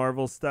older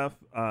Marvel stuff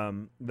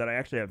that I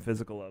actually have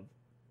physical of.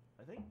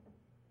 I think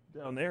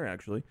down there,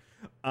 actually.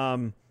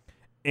 And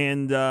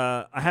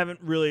I haven't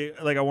really,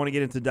 like, I want to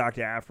get into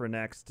Dr. Aphra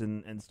next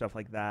and stuff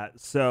like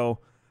that. So,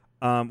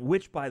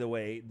 which, by the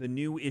way, the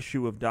new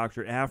issue of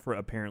Dr. Aphra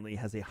apparently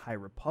has a High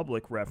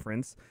Republic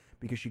reference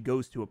because she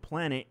goes to a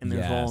planet and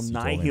there's all Yes, you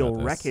told me nihil about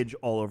this. wreckage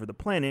all over the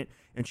planet.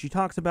 And she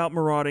talks about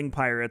marauding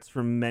pirates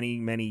from many,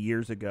 many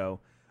years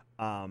ago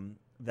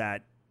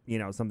that, you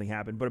know, something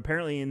happened. But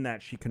apparently in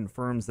that she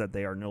confirms that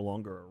they are no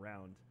longer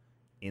around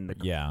in the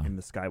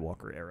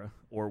Skywalker era.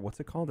 Or what's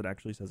it called? It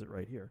actually says it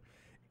right here.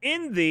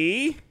 In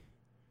the,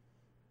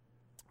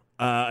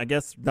 I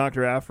guess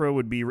Dr. Aphra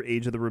would be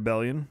Age of the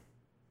Rebellion.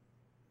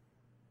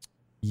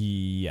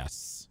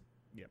 Yes.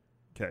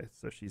 Okay,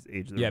 so she's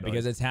Age of the Yeah, Rebellion.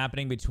 because it's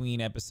happening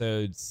between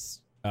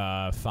episodes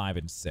 5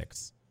 and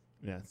 6.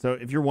 Yeah, so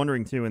if you're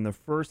wondering, too, in the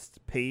first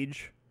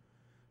page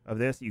of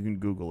this, you can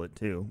Google it,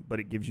 too, but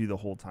it gives you the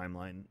whole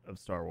timeline of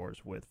Star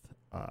Wars with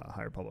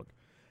High Republic.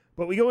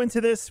 But we go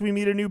into this, we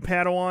meet a new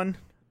Padawan.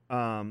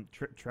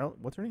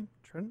 What's her name?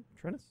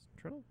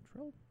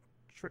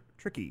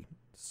 Tricky,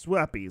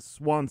 Swappy,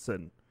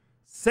 Swanson,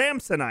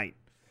 Samsonite,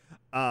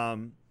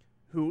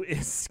 who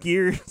is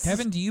scared.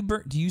 Kevin, do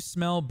you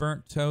smell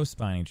burnt toast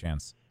by any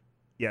chance?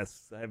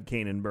 Yes, I have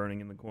Kanan burning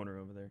in the corner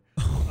over there.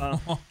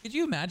 Could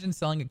you imagine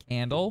selling a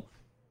candle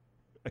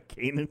A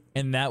Kanan?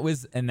 and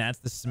that's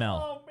the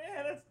smell? Oh,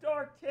 man, that's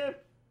dark, Tim.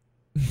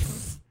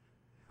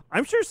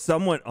 I'm sure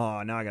someone...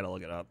 Oh, now I got to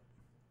look it up.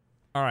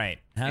 All right.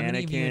 How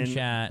many of you in Anakin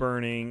chat?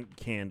 burning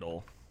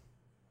candle.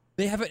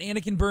 They have an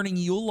Anakin burning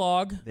Yule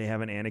log. They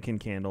have an Anakin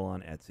candle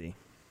on Etsy.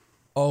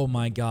 Oh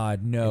my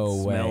God! No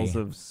It way. smells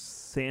of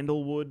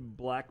sandalwood,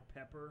 black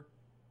pepper.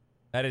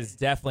 That is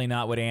definitely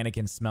not what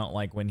Anakin smelt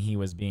like when he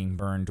was being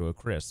burned to a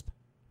crisp.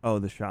 Oh,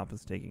 the shop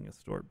is taking a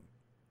store.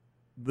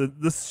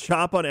 The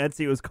shop on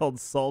Etsy was called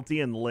Salty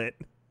and Lit.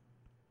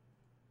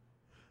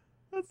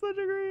 That's such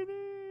a great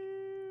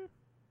name.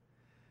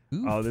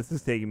 Oof. Oh, this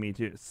is taking me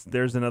to...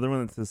 There's another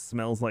one that says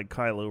smells like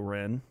Kylo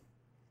Ren.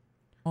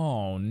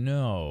 Oh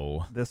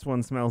no. This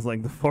one smells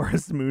like the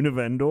forest moon of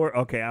Endor.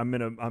 Okay, I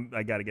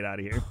gotta get out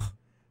of here.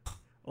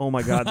 Oh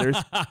my God,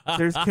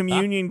 there's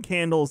communion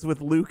candles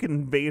with Luke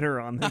and Vader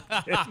on them.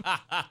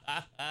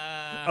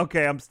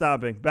 Okay, I'm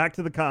stopping. Back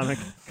to the comic.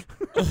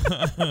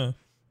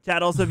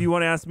 Chat, also, if you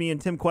want to ask me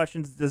and Tim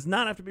questions, it does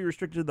not have to be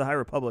restricted to the High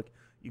Republic.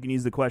 You can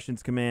use the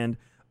questions command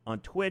on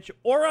Twitch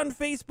or on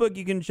Facebook.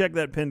 You can check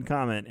that pinned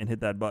comment and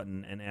hit that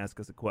button and ask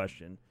us a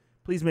question.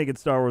 Please make it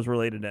Star Wars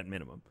related at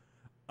minimum.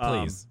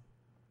 Please.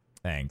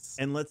 Thanks.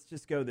 And let's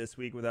just go this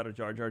week without a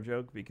Jar Jar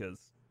joke, because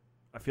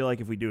I feel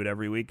like if we do it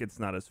every week, it's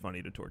not as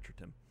funny to torture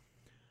Tim.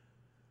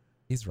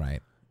 He's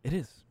right. It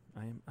is.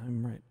 I'm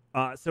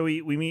right. So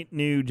we meet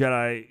new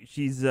Jedi.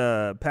 She's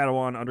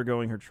Padawan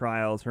undergoing her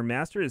trials. Her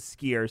master is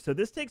Skier. So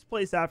this takes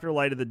place after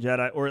Light of the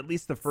Jedi, or at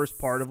least the first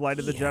part of Light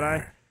of the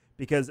Jedi,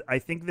 because I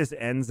think this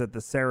ends at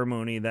the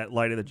ceremony that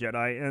Light of the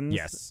Jedi ends.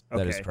 Yes,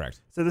 that is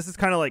correct. So this is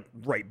kind of like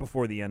right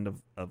before the end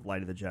of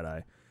Light of the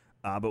Jedi.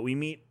 But we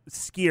meet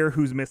Skier,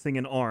 who's missing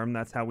an arm.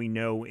 That's how we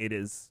know it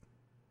is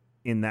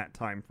in that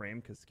time frame,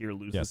 because Skier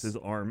loses his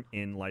arm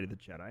in Light of the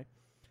Jedi.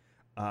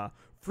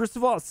 First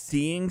of all,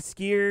 seeing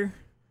Skier,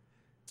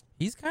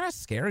 he's kind of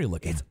scary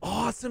looking. it's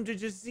awesome to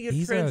just see a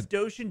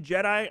Trandoshan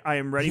Jedi. I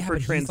am ready for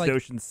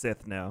Trandoshan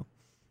Sith now.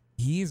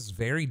 He's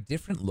very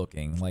different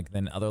looking, like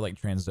than other like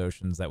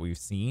Trandoshans that we've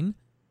seen.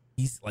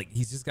 He's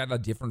just got a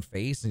different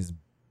face. And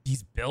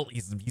he's built.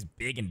 He's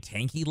big and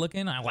tanky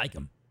looking. I like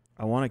him.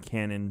 I want a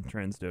canon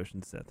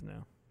Trandoshan Sith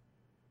now.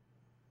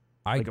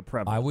 Like a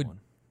prevalent one.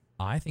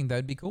 I think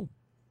that'd be cool.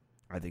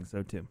 I think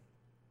so too.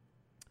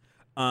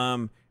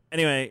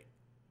 Anyway,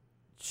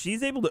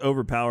 she's able to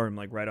overpower him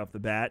like right off the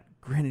bat.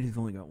 Granted, he's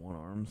only got one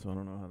arm, so I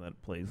don't know how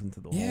that plays into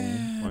the whole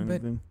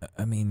thing.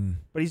 I mean,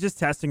 but he's just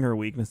testing her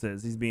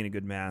weaknesses. He's being a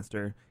good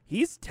master.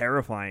 He's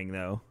terrifying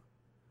though.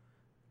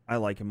 I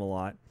like him a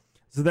lot.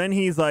 So then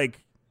he's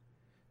like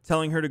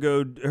telling her to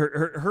go.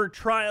 Her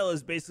trial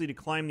is basically to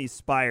climb these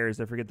spires.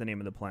 I forget the name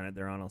of the planet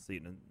they're on. I'll see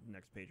it in the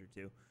next page or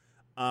two.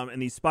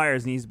 And these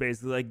spires, and he's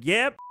basically like,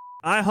 "Yep,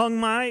 I hung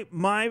my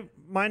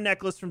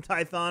necklace from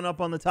Tython up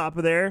on the top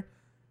of there.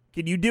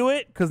 Can you do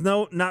it? Because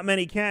no, not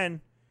many can."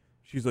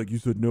 She's like, "You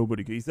said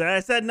nobody can." He said,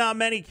 "I said not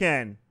many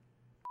can."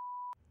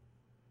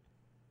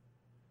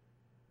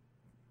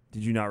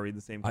 Did you not read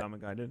the same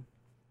comic I did?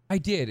 I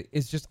did.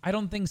 It's just I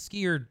don't think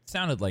Skier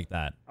sounded like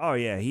that. Oh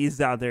yeah,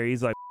 he's out there.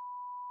 He's like,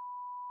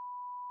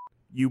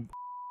 "You."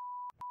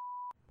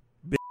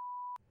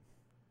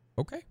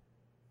 Okay.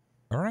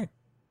 All right.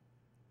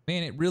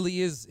 Man, it really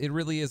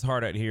is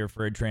hard out here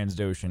for a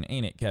Trandoshan,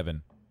 ain't it,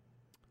 Kevin?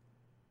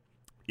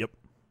 Yep.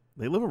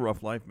 They live a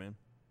rough life, man.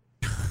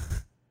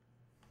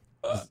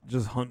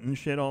 just hunting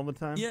shit all the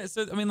time. Yeah,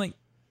 so I mean, like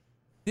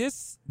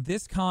this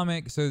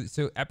comic. So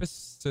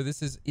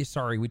this is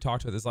sorry, we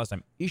talked about this last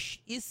time.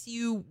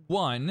 Issue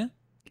 1.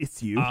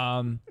 Issue.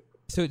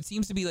 So it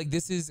seems to be like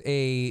this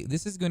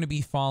is going to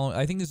be following.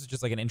 I think this is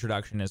just like an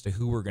introduction as to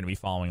who we're going to be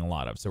following a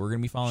lot of. So we're going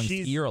to be following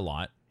Skier a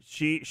lot.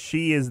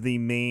 She is the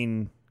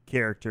main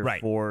character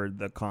for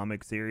the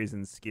comic series,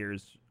 and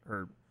Skier's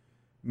her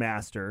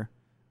master.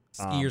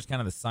 Skier's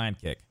kind of the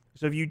sidekick.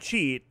 So if you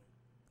cheat,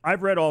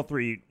 I've read all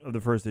 3 of the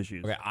first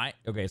issues.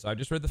 Okay, so I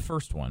just read the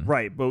first one.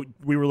 Right, but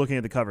we were looking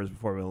at the covers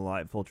before we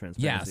live full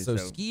transparency. Yeah, so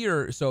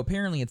Skier, so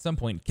apparently at some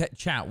point,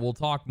 chat, we'll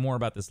talk more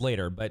about this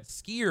later, but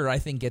Skier, I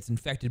think, gets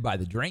infected by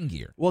the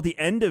Drengir. Well, at the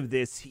end of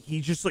this,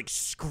 he's just like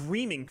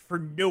screaming for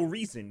no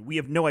reason. We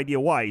have no idea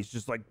why. He's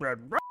just like,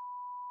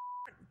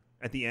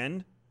 at the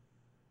end.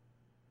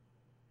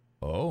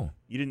 Oh.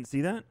 You didn't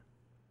see that?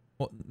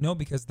 Well, no,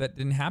 because that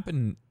didn't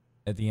happen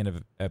at the end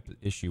of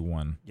issue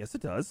 1. Yes,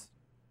 it does.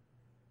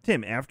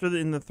 Tim, after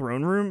in the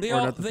throne room, they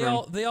all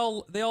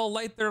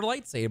light their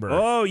lightsaber.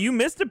 Oh, you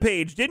missed a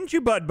page, didn't you,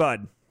 Bud?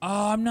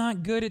 Oh, I'm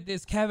not good at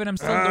this, Kevin. I'm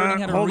still learning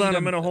how to read. Hold on,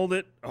 I'm gonna hold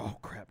it. Oh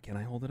crap! Can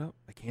I hold it up?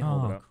 I can't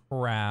hold it up.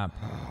 Crap!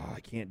 Oh, I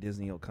can't.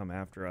 Disney will come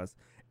after us.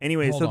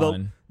 Anyway,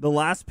 the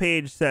last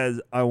page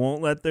says, "I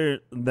won't let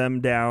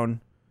them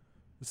down."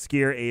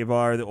 Skier,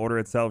 Avar, the Order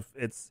itself.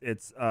 It's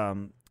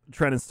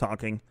Trent is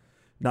talking.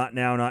 Not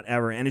now, not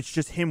ever. And it's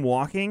just him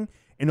walking,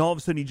 and all of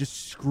a sudden he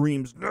just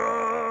screams,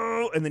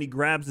 "No!" And then he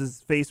grabs his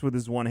face with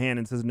his one hand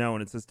and says, "No,"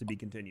 and it says to be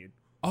continued.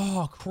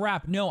 Oh,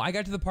 crap. No, I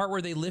got to the part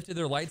where they lifted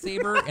their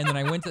lightsaber, and then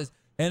I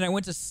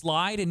went to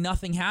slide, and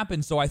nothing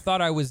happened, so I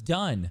thought I was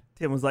done.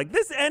 Tim was like,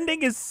 "This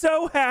ending is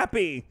so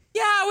happy."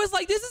 Yeah, I was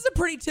like, this is a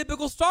pretty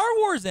typical Star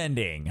Wars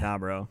ending. Nah,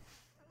 bro.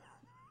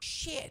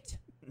 Shit.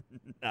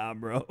 Nah,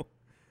 bro.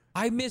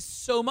 I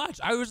missed so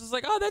much. I was just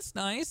like, oh, that's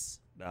nice.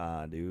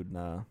 Nah, dude,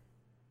 nah.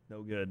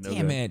 No good.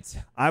 Damn it.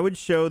 I would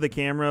show the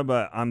camera,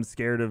 but I'm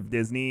scared of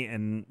Disney.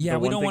 And yeah,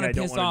 we don't want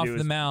to piss off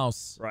the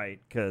mouse. Right,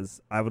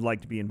 because I would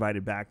like to be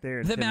invited back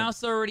there. The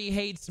mouse already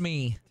hates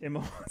me. Tim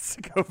wants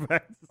to go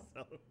back to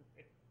Celebrate.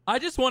 I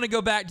just want to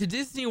go back to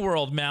Disney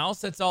World,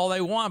 mouse. That's all I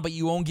want, but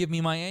you won't give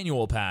me my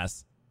annual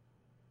pass.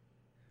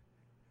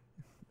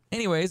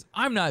 Anyways,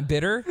 I'm not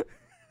bitter.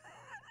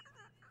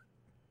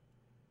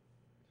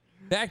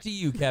 Back to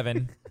you,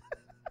 Kevin.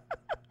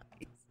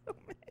 He's so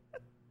mad.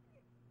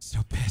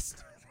 So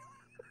pissed.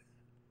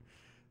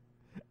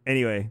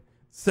 Anyway,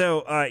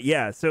 so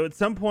so at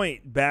some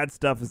point, bad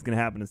stuff is going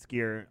to happen to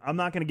Skier. I'm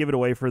not going to give it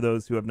away for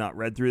those who have not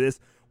read through this.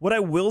 What I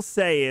will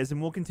say is,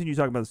 and we'll continue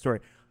talking about the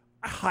story,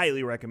 I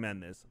highly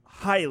recommend this.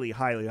 Highly,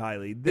 highly,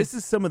 highly. This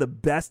is some of the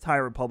best High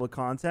Republic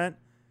content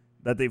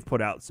that they've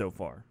put out so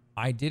far.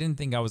 I didn't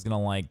think I was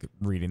gonna like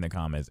reading the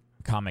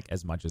comic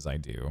as much as I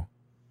do.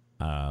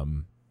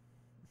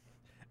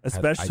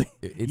 Especially,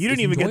 you didn't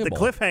even get the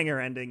cliffhanger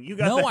ending. You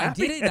got no, the I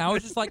happy didn't. I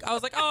was like,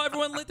 oh,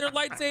 everyone lit their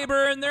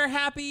lightsaber and they're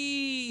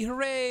happy,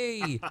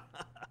 hooray!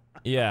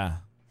 Yeah,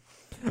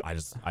 I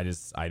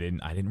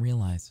didn't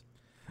realize.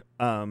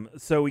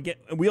 So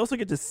we also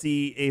get to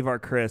see Avar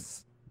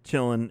Kriss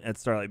chilling at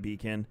Starlight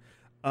Beacon.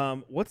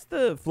 What's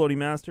the floating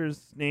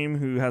master's name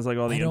who has like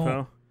all the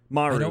info?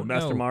 Maru,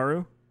 Master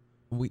Maru.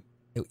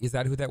 Is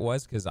that who that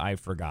was? Because I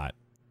forgot.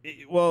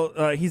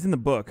 He's in the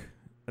book.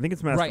 I think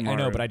it's Master Maru. Right, I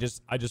know, but I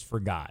just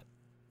forgot.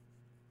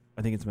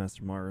 I think it's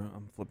Master Maru.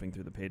 I'm flipping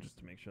through the pages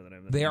to make sure that I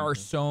have the There names are right.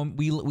 so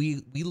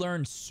we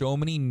learned so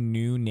many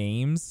new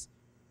names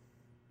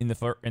in the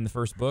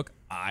first book.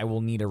 I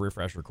will need a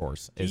refresher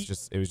course. It was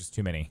just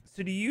too many.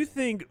 So do you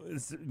think,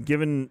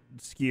 given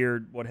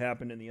Skier what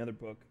happened in the other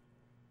book,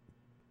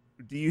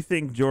 do you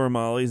think Jor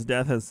Mali's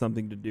death has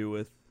something to do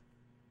with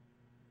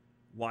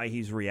why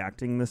he's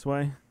reacting this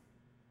way?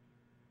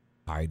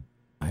 I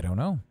don't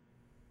know.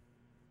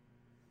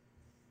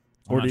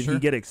 Or did he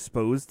get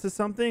exposed to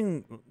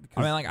something?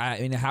 I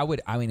mean, how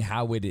would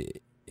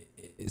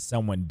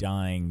someone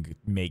dying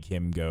make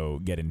him go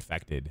get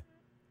infected?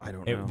 I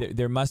don't know.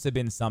 There must have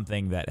been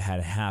something that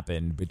had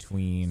happened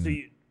between. So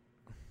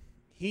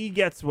he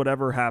gets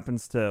whatever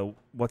happens to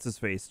what's his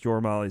face,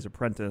 Jor Mali's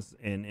apprentice,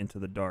 in Into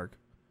the Dark.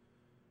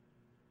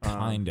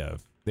 Kind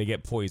of. They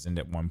get poisoned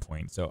at one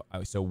point. So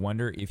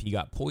wonder if he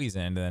got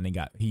poisoned and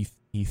then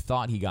he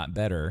thought he got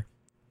better,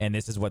 and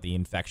this is what the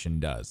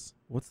infection does.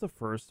 What's the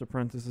first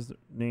apprentice's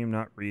name?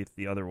 Not Wreath,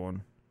 the other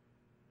one.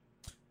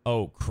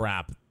 Oh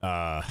crap!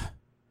 The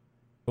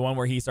one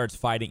where he starts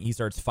fighting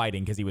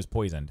because he was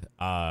poisoned.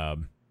 I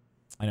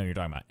know what you're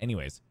talking about.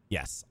 Anyways,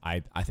 yes,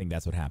 I think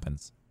that's what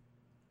happens.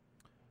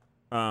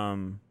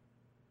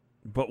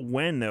 But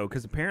when though?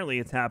 Because apparently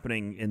it's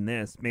happening in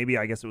this. Maybe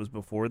I guess it was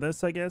before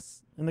this. I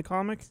guess in the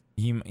comics.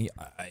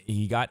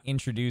 He got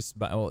introduced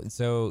by. Well,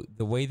 so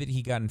the way that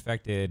he got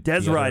infected, Des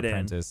the right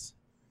apprentice,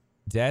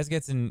 Des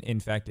gets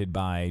infected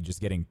by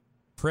just getting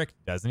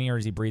pricked, doesn't he? Or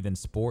is he breathing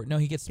spore? No,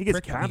 he gets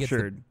pricked.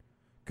 Captured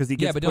because he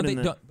gets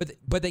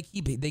but they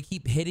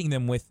keep hitting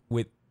them with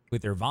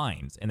their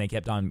vines, and they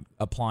kept on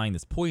applying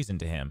this poison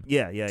to him.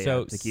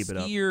 So to keep it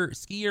up.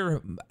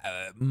 Skier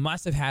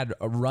must have had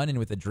a run-in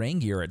with the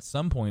Drangir at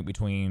some point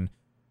between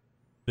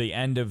the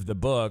end of the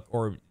book,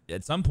 or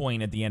at some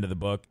point at the end of the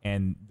book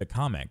and the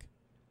comic.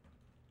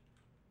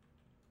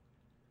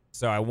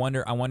 So I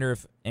wonder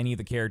if any of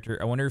the character.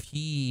 I wonder if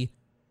he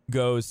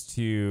goes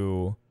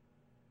to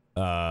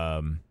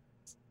the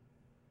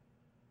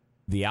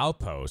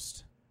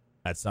outpost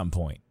at some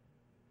point.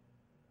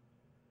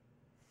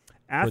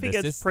 Affy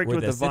gets pricked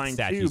with the vine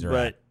too,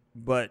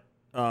 but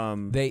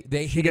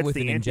they hit it with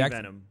an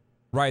injector.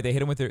 Right, they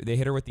hit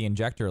her with the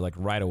injector like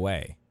right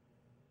away.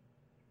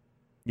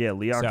 Yeah,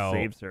 Leox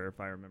saves her if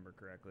I remember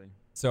correctly.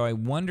 So I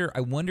wonder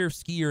if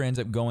Skier ends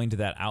up going to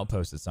that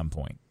outpost at some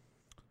point,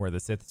 where the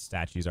Sith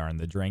statues are and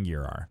the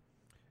Drangir are.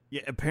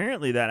 Yeah,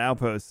 apparently that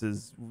outpost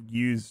is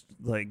used.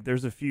 Like,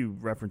 there's a few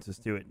references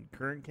to it in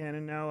current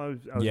canon now. I was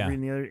reading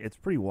the other. It's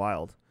pretty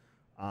wild.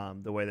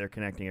 The way they're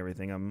connecting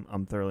everything,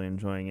 I'm thoroughly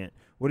enjoying it.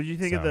 What did you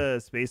think of the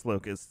space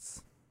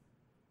locusts?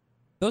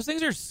 Those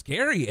things are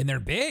scary and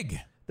they're big.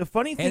 The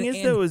funny thing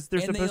is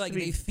they're supposed to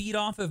be. They feed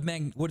off of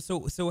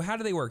So how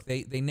do they work?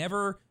 They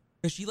never,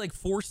 because she like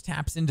force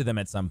taps into them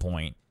at some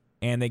point,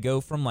 and they go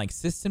from like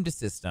system to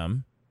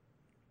system.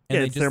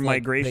 And it's their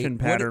migration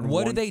pattern.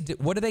 What do they do?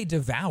 What do they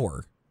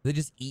devour? They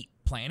just eat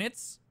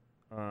planets,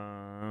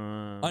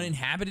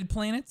 uninhabited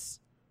planets.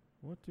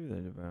 What do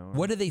they devour?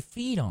 What do they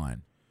feed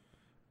on?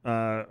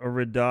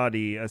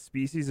 Iridati, a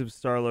species of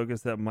star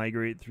locust that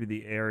migrate through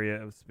the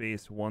area of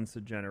space once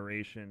a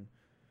generation.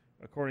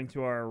 According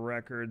to our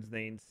records,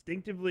 they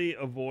instinctively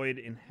avoid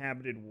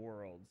inhabited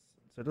worlds.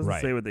 So it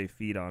doesn't say what they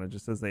feed on. It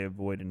just says they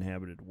avoid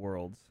inhabited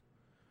worlds.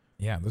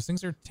 Yeah, those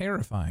things are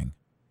terrifying.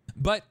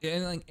 But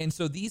and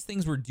so these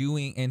things were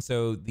doing, and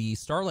so the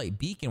Starlight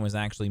Beacon was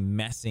actually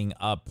messing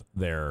up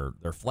their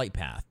flight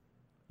path.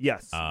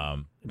 Yes.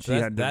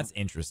 So that's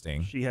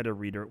interesting. She had to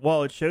read her.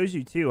 Well, it shows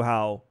you too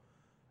how,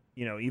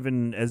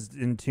 even as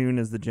in tune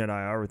as the Jedi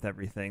are with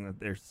everything, that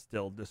they're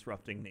still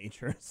disrupting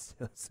nature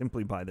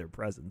simply by their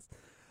presence.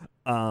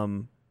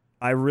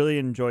 I really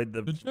enjoyed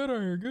the Jedi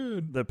are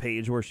good. The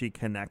page where she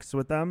connects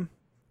with them,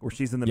 where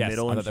she's in the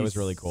middle and that was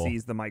really cool.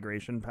 Sees the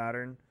migration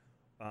pattern.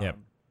 Yep.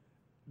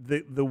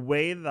 The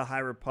way the High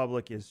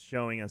Republic is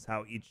showing us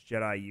how each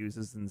Jedi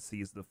uses and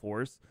sees the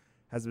Force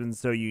has been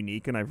so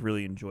unique, and I've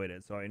really enjoyed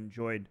it. So I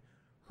enjoyed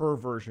her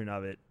version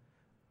of it,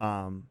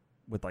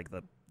 with like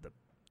the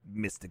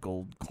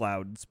mystical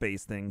cloud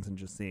space things and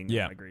just seeing the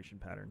migration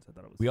patterns. I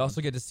thought it was. We also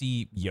get to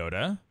see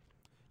Yoda.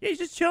 Yeah, he's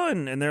just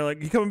chilling, and they're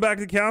like, "You coming back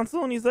to the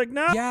council?" And he's like,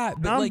 "No, Yeah,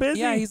 but I'm busy."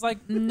 Yeah, he's like,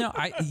 no.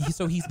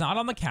 So he's not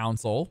on the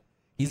council.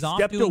 He's off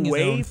stepped doing his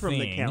away own from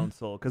the thing.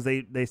 council because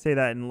they say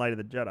that in Light of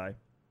the Jedi.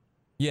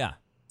 Yeah.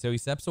 So he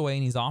steps away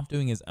and he's off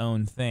doing his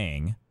own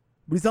thing.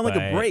 But he's on like a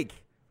But- break.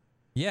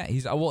 Yeah,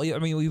 he's well. I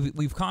mean,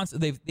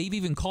 they've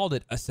even called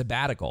it a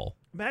sabbatical.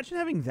 Imagine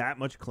having that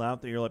much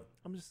clout that you're like,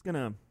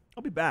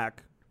 I'll be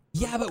back.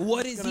 Yeah, but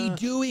what is he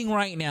doing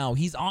right now?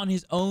 He's on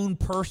his own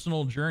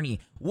personal journey.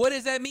 What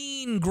does that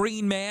mean,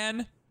 Green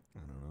Man?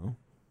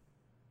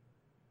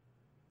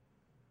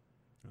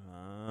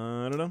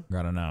 I don't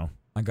know.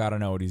 I gotta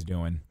know what he's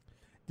doing.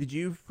 Did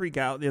you freak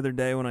out the other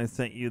day when I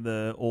sent you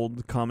the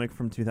old comic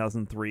from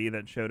 2003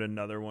 that showed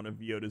another one of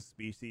Yoda's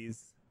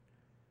species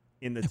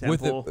in the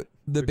temple? With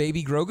the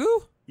baby Grogu?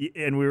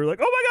 And we were like,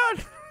 oh my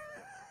God!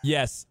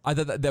 Yes, I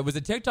thought that was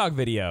a TikTok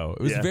video.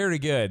 It was Yeah. very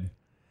good.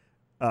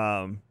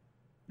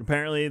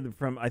 Apparently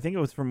I think it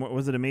was from,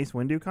 was it a Mace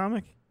Windu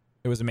comic?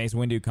 It was a Mace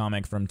Windu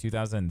comic from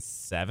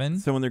 2007.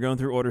 So when they're going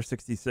through Order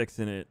 66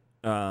 in it,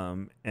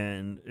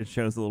 and it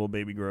shows the little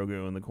baby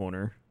Grogu in the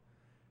corner,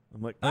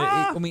 I'm like,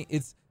 I mean,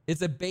 it's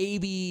a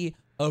baby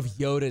of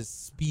Yoda's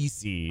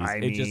species.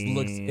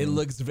 It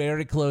looks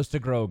very close to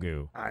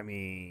Grogu. I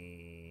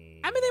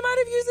mean, they might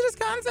have used it as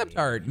concept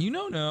art. You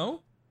don't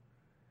know.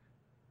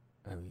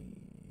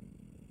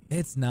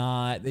 It's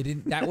not. They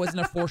didn't. That wasn't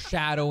a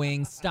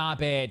foreshadowing.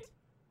 Stop it.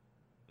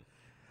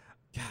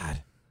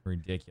 God,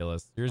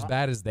 ridiculous. You're as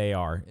bad as they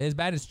are. As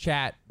bad as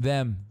chat.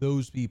 Them.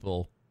 Those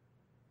people.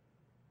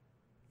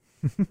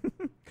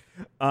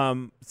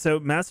 So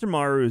Master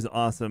Maru is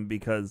awesome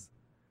because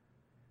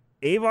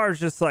Avar's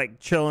just like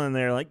chilling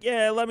there, like,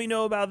 yeah, let me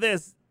know about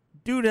this.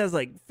 Dude has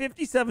like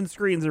 57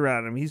 screens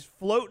around him. He's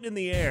floating in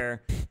the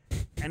air,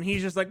 and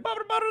he's just like,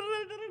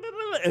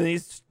 and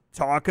he's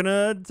talking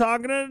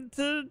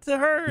to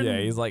her. Yeah,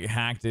 he's like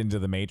hacked into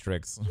the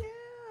Matrix.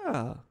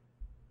 Yeah,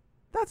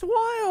 that's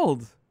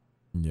wild.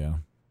 Yeah.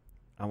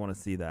 I want to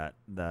see that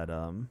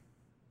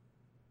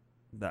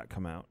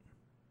come out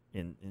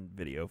in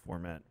video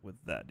format with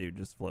that dude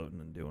just floating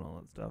and doing all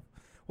that stuff.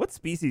 What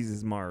species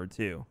is Maru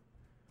too?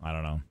 I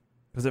don't know.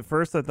 Because at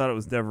first I thought it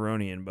was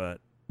Deveronian,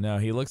 but No,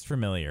 he looks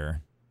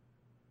familiar.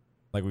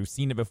 Like we've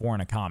seen it before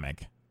in a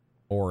comic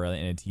or in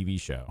a TV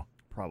show.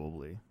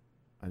 probably.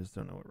 I just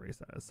don't know what race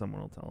that is.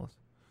 Someone will tell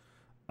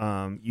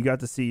us. You got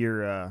to see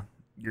your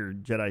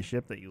Jedi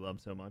ship that you love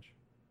so much.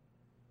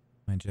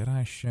 My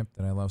Jedi ship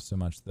that I love so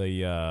much.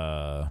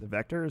 The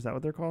Vector, is that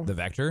what they're called? The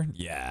Vector?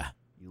 Yeah.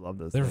 You love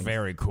those They're things.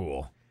 very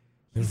cool.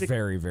 They're He's a-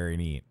 very, very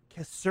neat.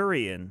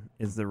 Cassurian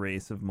is the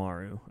race of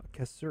Maru.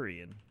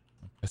 Cassurian.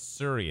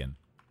 Assyrian.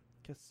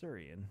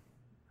 Cassurian.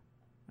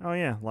 Oh,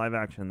 yeah. Live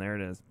action. There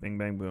it is. Bing,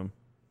 bang, boom.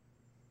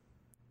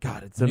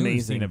 God, it's I knew we've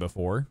amazing. seen it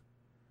before.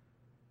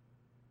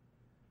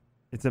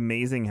 It's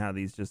amazing how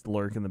these just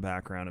lurk in the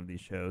background of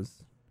these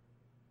shows.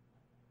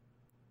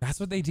 That's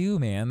what they do,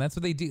 man. That's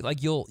what they do.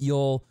 Like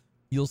you'll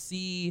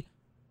see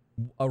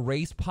a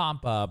race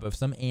pop up of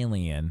some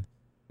alien, and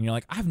you're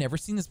like, I've never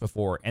seen this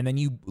before. And then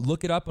you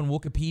look it up on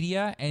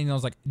Wikipedia, and I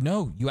was like,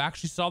 no, you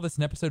actually saw this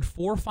in episode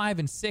 4, 5,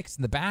 and 6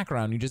 in the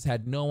background. You just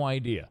had no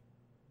idea.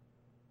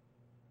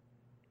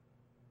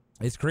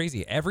 It's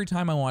crazy. Every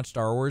time I watch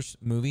Star Wars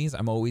movies,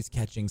 I'm always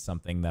catching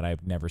something that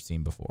I've never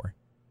seen before.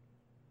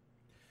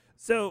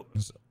 So,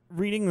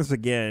 reading this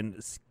again,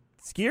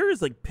 Skier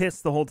is like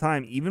pissed the whole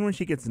time, even when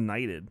she gets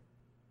knighted.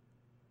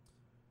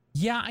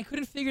 Yeah, I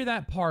couldn't figure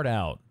that part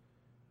out.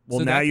 Well,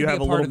 So now that you could be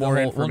have a part little of the more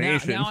whole-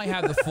 information. Well, now I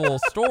have the full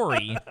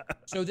story,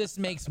 so this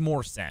makes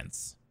more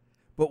sense.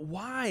 But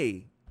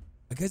why?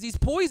 Because he's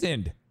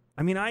poisoned.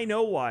 I mean, I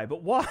know why,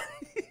 but why?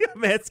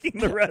 I'm asking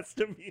the rest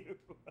of you.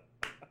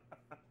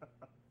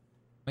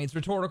 I mean, it's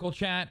rhetorical,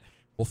 chat.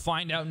 We'll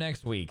find out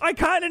next week. I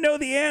kind of know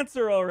the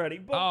answer already.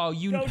 But Oh,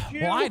 don't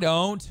you? Well, I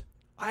don't.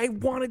 I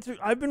wanted to.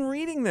 I've been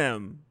reading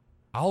them.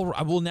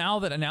 I will now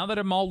that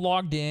I'm all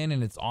logged in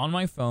and it's on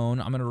my phone.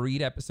 I'm gonna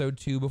read episode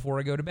 2 before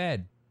I go to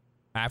bed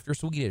after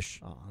Swedish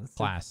Oh, that's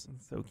class.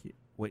 That's so cute.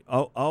 Wait.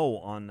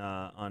 On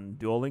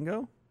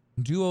Duolingo.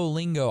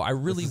 Duolingo. I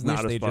really is wish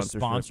not a they just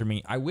sponsorship. sponsor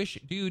me. I wish,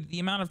 dude. The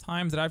amount of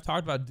times that I've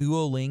talked about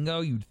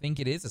Duolingo, you'd think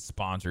it is a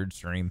sponsored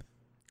stream.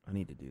 I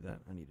need to do that.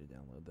 I need to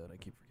download that. I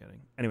keep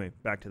forgetting. Anyway,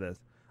 back to this.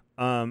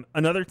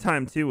 Another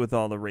time too with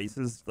all the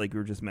races, like we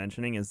were just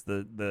mentioning, is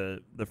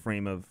the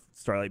frame of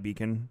Starlight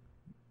Beacon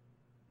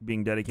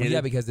being dedicated.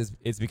 Yeah, because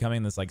it's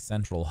becoming this like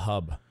central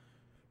hub.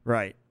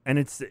 Right, and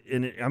it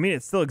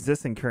still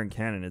exists in current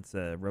canon. It's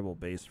a rebel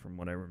base, from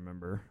what I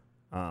remember.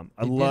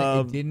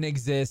 It didn't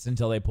exist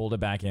until they pulled it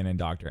back in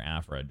Dr.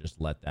 Aphra.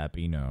 Just let that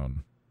be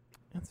known.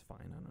 That's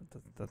fine.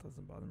 That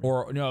doesn't bother me.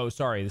 Or no,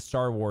 sorry, the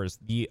Star Wars,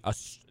 the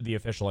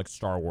official like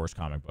Star Wars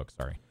comic book.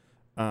 Sorry.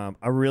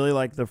 I really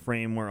like the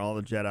frame where all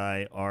the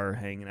Jedi are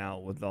hanging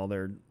out with all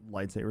their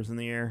lightsabers in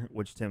the air,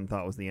 which Tim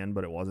thought was the end,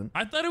 but it wasn't.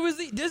 I thought it was.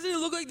 Doesn't it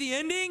look like the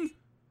ending?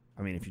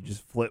 I mean, if you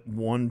just flip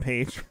one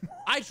page,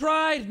 I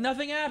tried.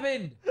 Nothing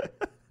happened.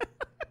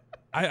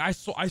 I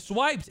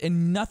swiped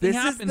and nothing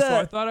happened, so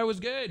I thought I was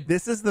good.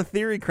 This is the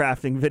theory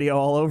crafting video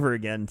all over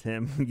again,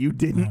 Tim. You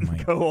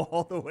didn't go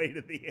all the way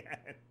to the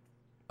end.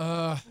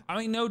 I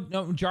mean, no,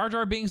 Jar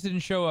Jar Binks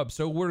didn't show up,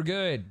 so we're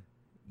good.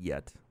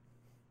 Yet.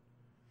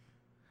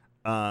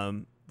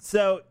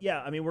 So,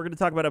 yeah, I mean, we're going to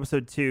talk about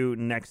episode 2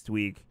 next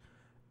week.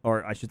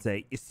 Or I should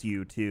say,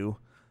 issue 2.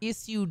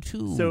 Issue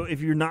 2. So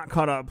if you're not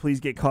caught up, please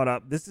get caught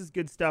up. This is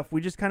good stuff. We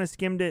just kind of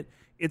skimmed it.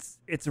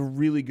 It's a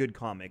really good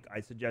comic.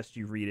 I suggest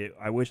you read it.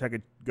 I wish I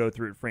could go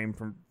through it frame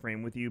for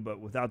frame with you, but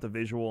without the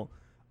visual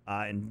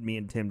and me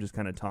and Tim just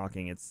kind of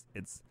talking, it's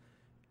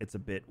a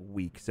bit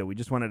weak. So we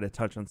just wanted to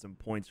touch on some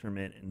points from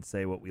it and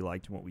say what we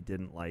liked and what we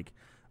didn't like.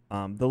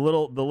 The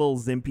little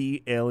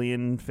Zimpy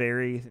alien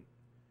fairy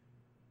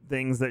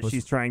things that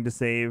she's trying to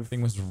save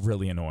thing was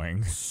really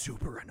annoying.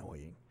 Super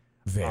annoying.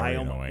 Very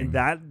annoying.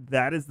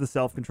 That is the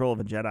self-control of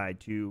a Jedi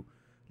to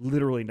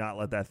literally not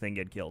let that thing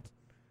get killed.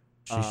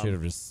 She should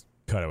have just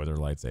cut it with her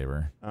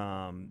lightsaber.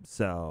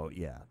 So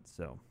yeah.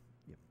 So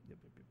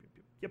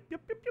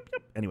yep.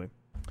 Anyway.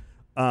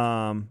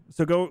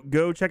 So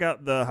go check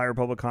out the High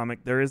Republic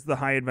comic. There is the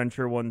High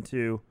Adventure one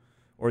too,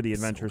 or the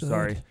Adventure. So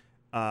sorry.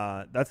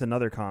 That's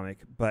another comic,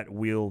 but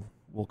we'll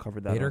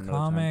cover that. Later on another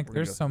comic. time.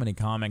 There's so many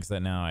comics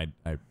that now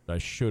I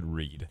should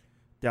read.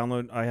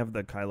 Download. I have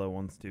the Kylo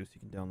ones too, so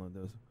you can download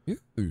those.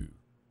 Ooh.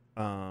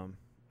 I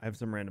have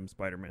some random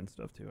Spider-Man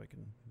stuff too. I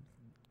can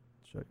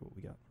show you what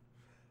we got.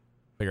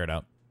 Figure it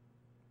out.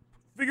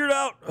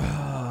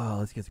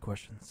 Let's get to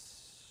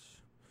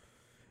questions.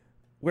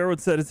 Weirwood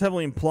said it's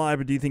heavily implied,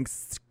 but do you think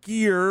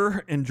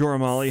Skier and Jorah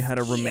Mali had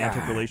a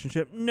romantic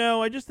relationship?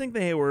 No, I just think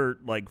they were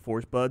like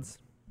force buds.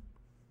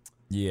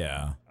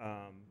 Yeah.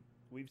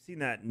 We've seen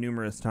that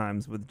numerous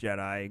times with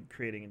Jedi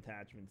creating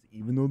attachments,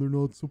 even though they're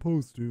not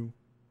supposed to,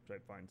 which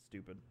I find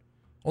stupid.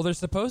 Well, they're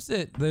supposed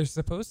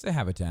to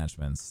have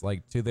attachments,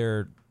 like to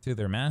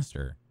their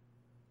master.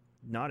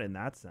 Not in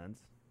that sense.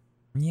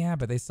 Yeah,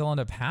 but they still end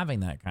up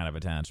having that kind of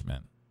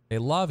attachment. They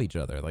love each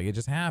other. Like, it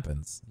just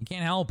happens. You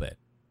can't help it.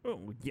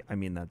 Oh, yeah, I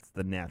mean, that's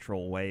the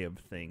natural way of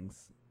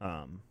things.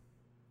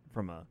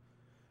 From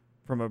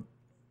a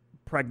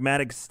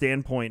pragmatic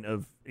standpoint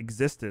of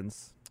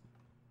existence.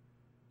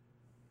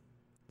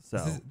 So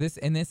This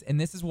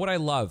is what I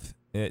love.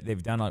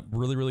 They've done a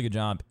really, really good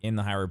job in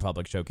the High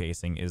Republic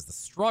showcasing is the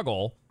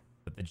struggle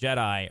that the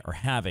Jedi are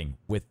having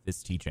with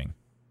this teaching.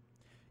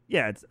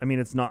 Yeah,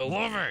 it's not. I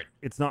love it.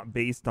 It's not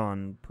based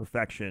on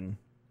perfection.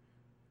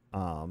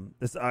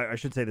 I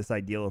should say this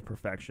ideal of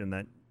perfection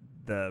that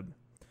the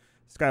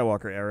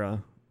Skywalker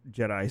era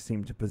Jedi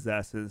seem to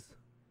possess is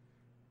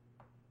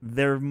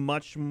they're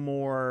much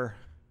more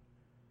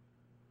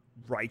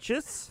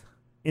righteous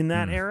in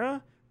that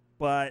era,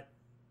 but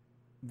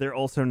they're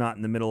also not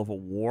in the middle of a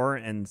war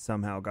and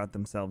somehow got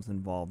themselves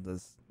involved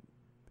as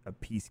a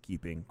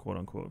peacekeeping quote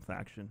unquote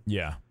faction.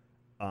 Yeah.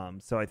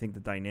 So I think the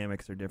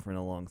dynamics are different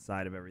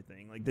alongside of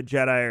everything. Like the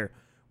Jedi are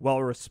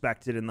well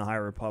respected in the High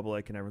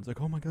Republic, and everyone's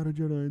like, "Oh my god, a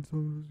Jedi!" And so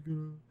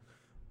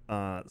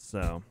good.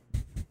 So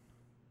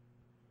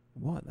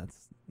what?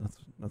 That's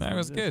That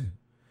was good.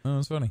 That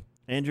was funny.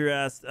 Andrew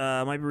asked,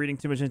 "Might be reading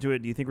too much into it.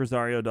 Do you think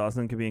Rosario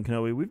Dawson could be in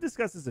Kenobi?" We've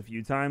discussed this a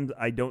few times.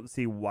 I don't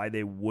see why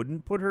they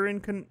wouldn't put her in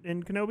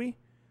Kenobi.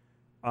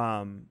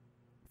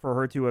 For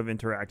her to have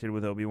interacted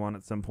with Obi-Wan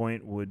at some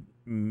point would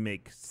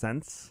make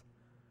sense.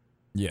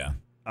 Yeah.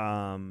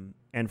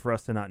 And for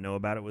us to not know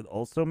about it would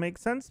also make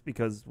sense,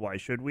 because why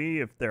should we?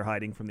 If they're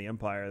hiding from the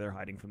Empire, they're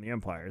hiding from the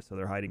Empire, so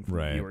they're hiding from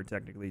the viewer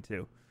technically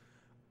too.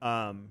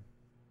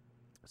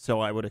 So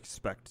I would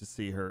expect to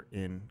see her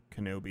in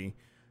Kenobi.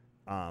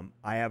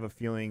 I have a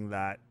feeling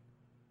that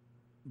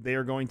they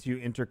are going to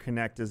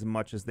interconnect as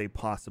much as they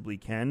possibly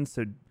can,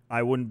 so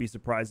I wouldn't be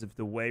surprised if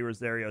the way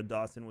Rosario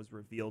Dawson was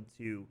revealed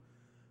to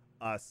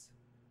us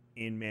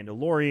in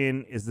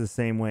Mandalorian is the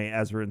same way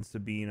Ezra and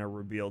Sabine are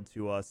revealed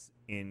to us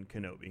in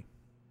Kenobi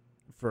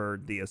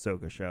for the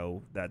Ahsoka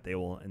show that they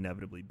will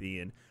inevitably be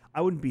in.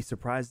 I wouldn't be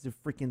surprised if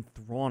freaking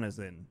Thrawn is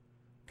in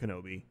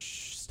Kenobi.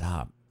 Shh,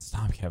 stop,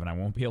 Kevin. I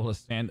won't be able to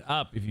stand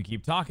up if you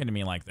keep talking to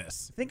me like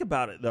this. Think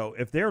about it though.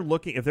 If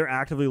they're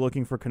actively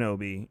looking for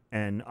Kenobi,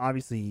 and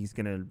obviously he's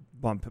gonna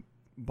bump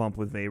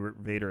with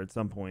Vader at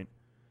some point.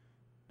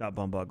 Not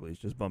bump uglies,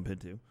 just bump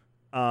into.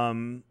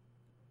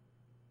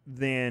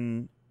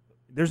 Then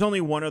there's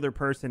only one other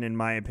person, in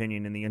my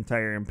opinion, in the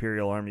entire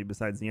Imperial Army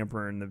besides the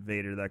Emperor and the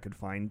Vader that could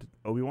find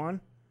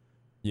Obi-Wan.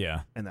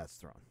 Yeah. And that's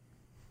Thrawn.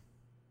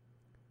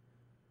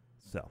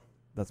 So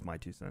that's my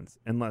 2 cents.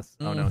 Unless,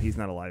 oh no, he's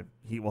not alive.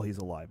 He's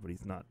alive, but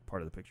he's not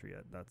part of the picture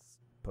yet. That's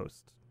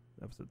post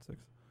episode 6.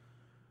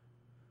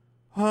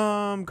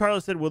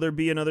 Carlos said, will there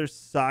be another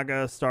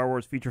saga Star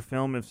Wars feature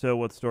film? If so,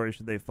 what story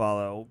should they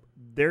follow?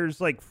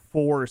 There's like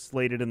 4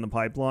 slated in the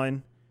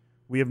pipeline.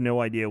 We have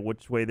no idea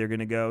which way they're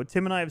going to go.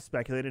 Tim and I have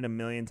speculated a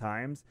million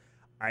times.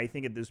 I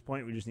think at this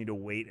point we just need to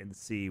wait and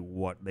see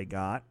what they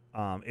got.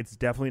 It's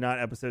definitely not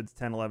episodes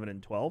 10, 11,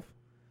 and 12.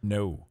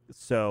 No.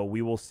 So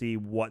we will see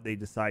what they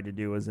decide to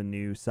do as a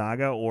new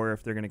saga, or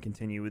if they're going to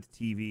continue with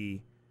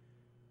TV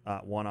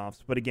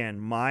one-offs. But again,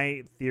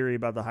 my theory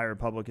about the High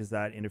Republic is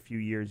that in a few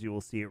years you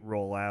will see it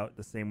roll out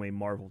the same way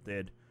Marvel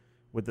did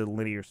with the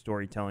linear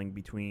storytelling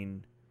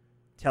between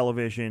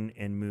television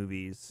and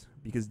movies,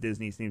 because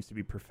Disney seems to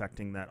be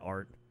perfecting that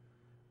art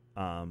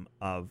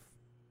of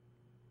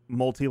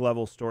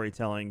multi-level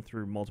storytelling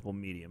through multiple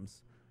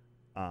mediums.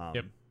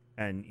 Yep.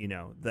 And,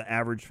 the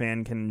average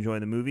fan can enjoy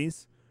the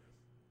movies,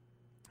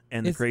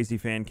 and the crazy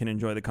fan can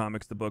enjoy the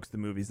comics, the books, the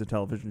movies, the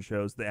television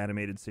shows, the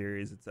animated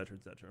series, etc.,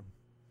 etc.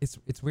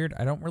 It's weird.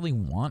 I don't really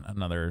want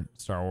another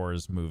Star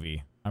Wars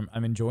movie.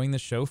 I'm enjoying the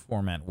show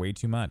format way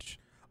too much.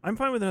 I'm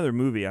fine with another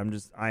movie. I'm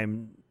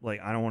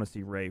like, I don't want to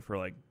see Rey for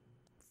like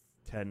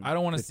 10. I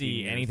don't want to see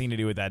years. anything to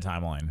do with that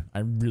timeline. I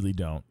really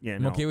don't. Yeah,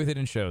 I'm okay with it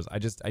in shows. I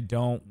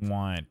don't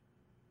want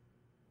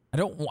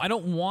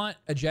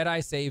a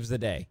Jedi saves the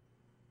day.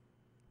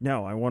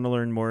 No, I want to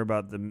learn more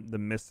about the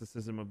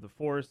mysticism of the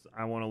Force.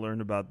 I want to learn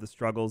about the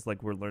struggles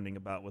like we're learning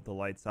about with the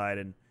light side,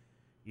 and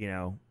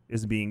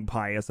is being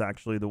pious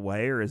actually the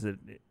way, or is it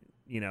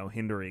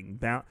hindering?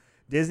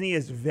 Disney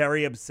is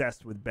very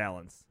obsessed with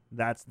balance.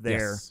 That's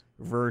their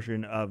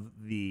version of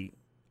the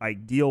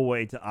ideal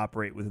way to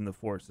operate within the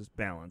Force is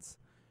balance.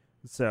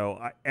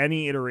 So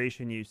any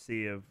iteration you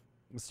see of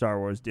Star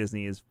Wars,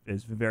 Disney is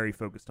very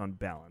focused on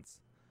balance.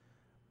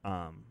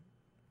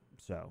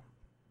 So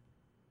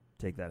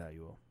take that how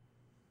you will.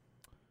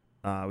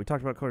 We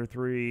talked about Quarter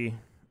 3.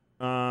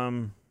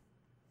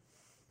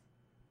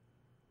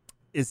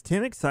 Is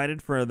Tim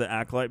excited for the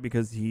Acolyte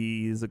because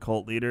he's a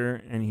cult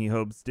leader and he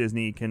hopes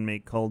Disney can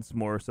make cults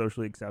more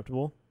socially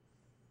acceptable?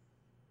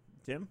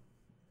 Tim?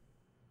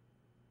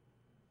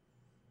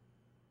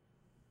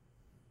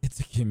 It's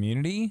a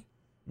community?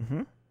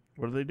 Mm-hmm.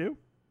 What do they do?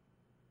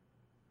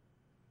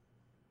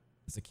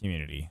 It's a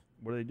community.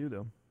 What do they do,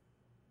 though?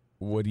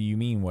 What do you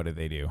mean, what do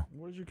they do?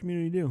 What does your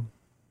community do?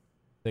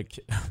 What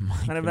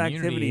kind of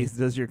activities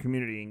does your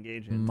community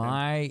engage in?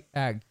 My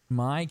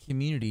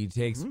community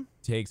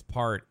takes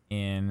part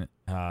in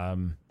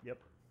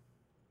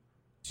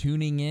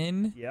tuning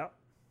in. Yep.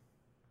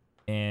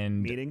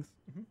 And meetings.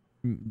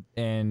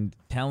 And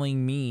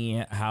telling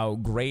me how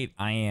great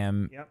I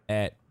am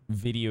at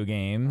video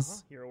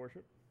games. Hero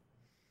worship.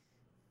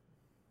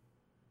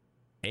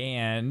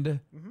 And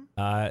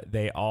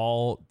they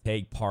all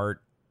take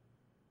part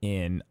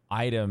in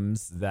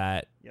items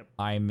that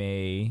I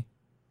may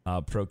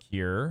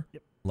procure,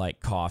 like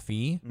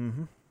coffee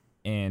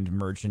and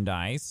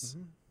merchandise.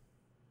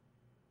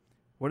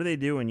 What do they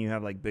do when you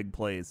have like big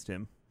plays,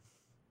 Tim?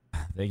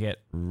 They get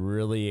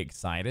really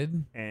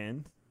excited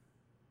and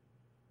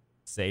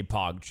say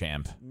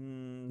PogChamp.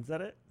 Is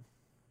that it?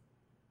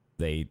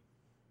 They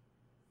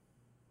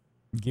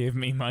give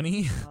me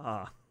money.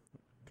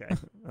 Okay.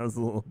 That was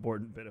a little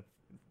important bit of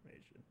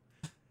information.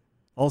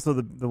 Also,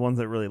 the ones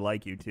that really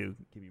like you too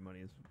give you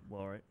money as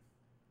well, right?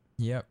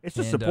 Yep. It's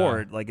just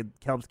support. Like, it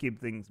helps keep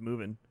things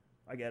moving.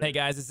 I get it. Hey,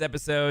 guys, this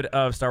episode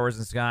of Star Wars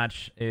and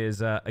Scotch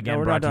is,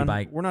 again, brought to you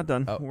by... We're not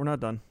done. Oh. We're not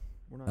done.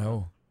 We're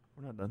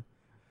not done.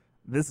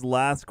 This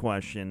last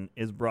question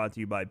is brought to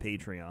you by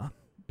Patreon.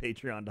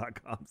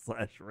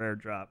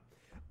 Patreon.com/raredrop.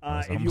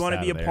 If you want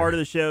to be a part of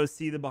the show,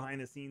 see the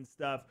behind-the-scenes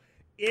stuff.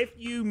 If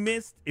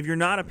you're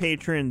not a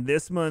patron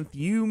this month,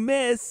 you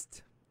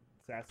missed...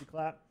 Sassy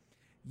clap.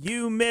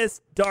 You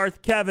missed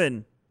Darth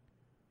Kevin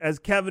as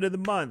Kevin of the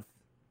Month.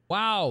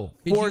 Wow.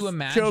 Could you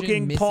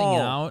imagine missing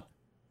out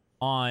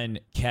on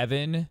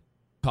Kevin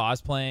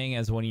cosplaying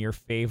as one of your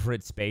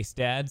favorite space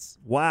dads?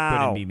 Wow.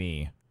 Couldn't be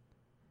me.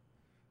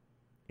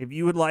 If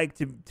you would like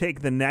to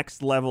take the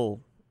next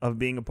level of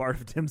being a part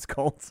of Tim's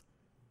cult.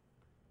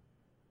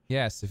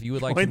 Yes, if you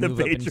would like to move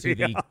up into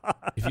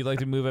if you'd like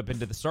to move up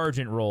into the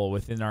sergeant role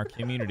within our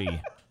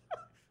community.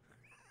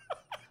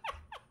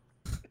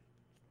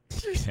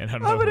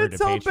 But it's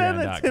so bad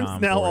that Tim's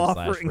now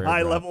offering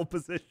high-level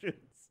positions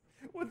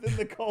within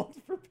the cult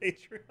for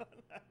Patreon.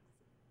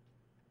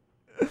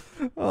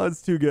 Oh,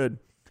 it's too good.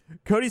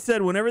 Cody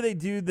said, whenever they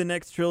do the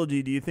next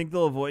trilogy, do you think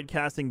they'll avoid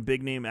casting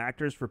big-name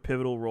actors for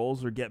pivotal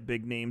roles or get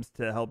big names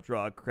to help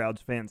draw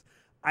crowds fans?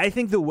 I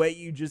think the way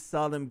you just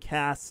saw them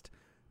cast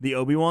the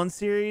Obi-Wan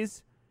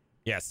series,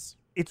 yes,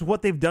 it's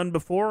what they've done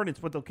before, and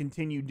it's what they'll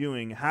continue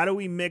doing. How do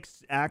we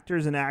mix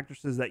actors and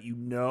actresses that you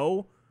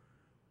know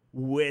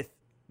with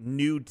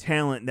new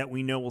talent that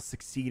we know will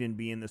succeed and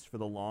be in this for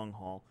the long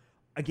haul?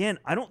 Again,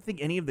 I don't think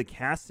any of the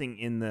casting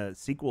in the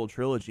sequel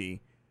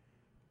trilogy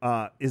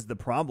is the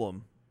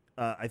problem.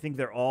 I think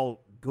they're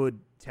all good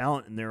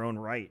talent in their own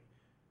right.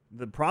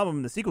 The problem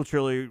in the sequel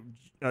trilogy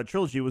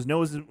was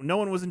no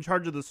one was in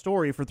charge of the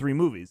story for 3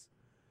 movies.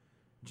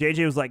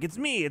 JJ was like, it's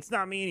me, it's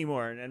not me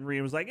anymore. And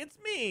Reed was like, it's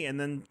me. And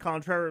then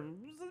Colin Trevor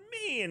was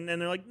me. And then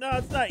they're like, no,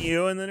 it's not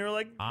you. And then they were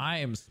like, I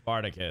am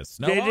Spartacus.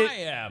 No, I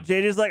am.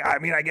 JJ's like, I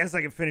mean, I guess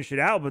I can finish it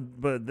out,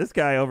 but this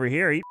guy over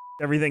here, he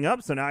everything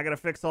up, so now I got to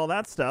fix all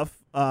that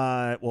stuff.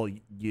 Well,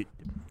 JJ,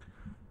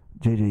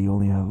 you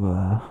only have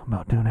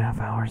about 2.5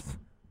 hours.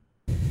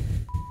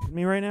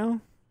 Me right now?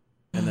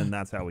 And then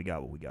that's how we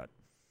got what we got.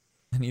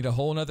 I need a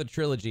whole nother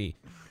trilogy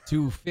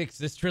to fix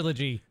this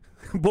trilogy.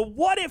 But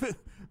what if...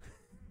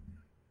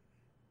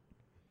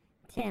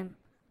 Tim,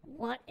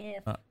 what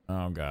if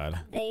Oh God.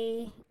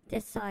 they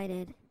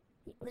decided,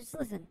 just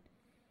listen,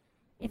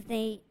 if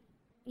they,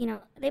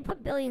 they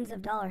put billions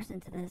of dollars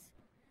into this,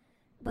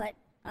 but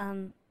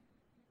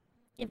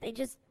if they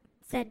just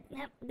said,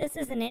 nah, this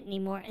isn't it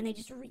anymore, and they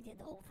just redid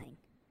the whole thing.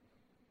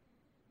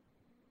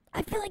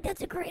 I feel like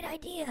that's a great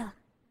idea.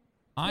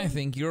 I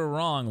think you're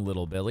wrong,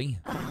 little Billy.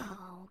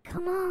 Oh,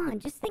 come on.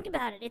 Just think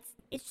about it.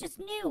 It's just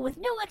new with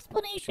no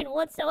explanation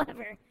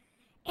whatsoever.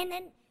 And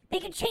then they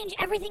could change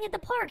everything at the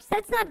parks.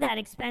 That's not that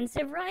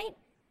expensive, right?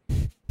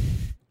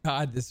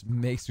 God, this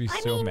makes me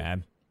so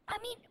mad.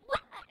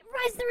 What?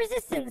 Rise of the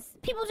Resistance.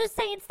 People just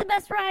say it's the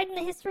best ride in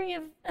the history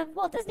of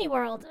Walt Disney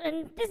World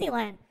and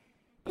Disneyland.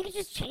 They could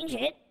just change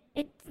it.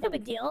 It's no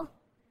big deal.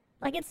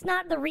 Like, it's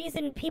not the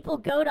reason people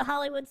go to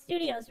Hollywood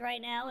Studios right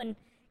now and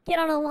get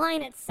on a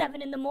line at 7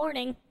 in the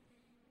morning.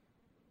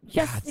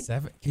 God,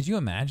 7. Could you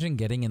imagine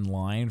getting in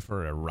line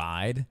for a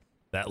ride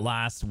that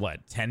lasts,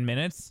 10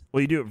 minutes?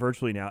 Well, you do it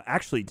virtually now.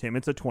 Actually, Tim,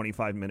 it's a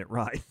 25-minute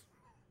ride.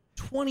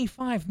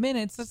 25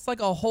 minutes? That's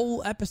like a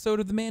whole episode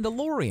of The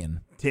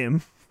Mandalorian.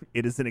 Tim,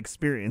 it is an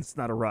experience,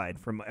 not a ride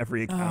from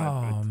every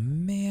account. Oh,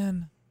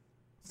 man.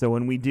 So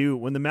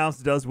when the mouse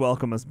does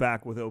welcome us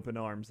back with open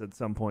arms at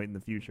some point in the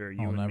future,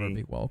 I'll never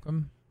be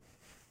welcome.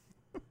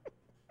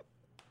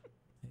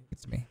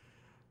 It's me.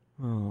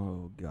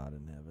 Oh, God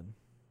in heaven.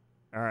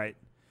 All right.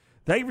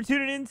 Thank you for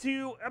tuning in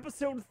to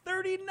episode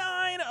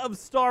 39 of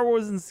Star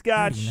Wars and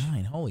Scotch.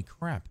 39, holy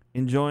crap.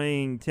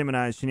 Enjoying Tim and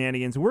I's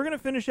shenanigans. We're going to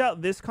finish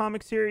out this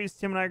comic series.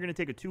 Tim and I are going to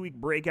take a 2-week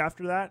break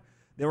after that.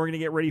 Then we're going to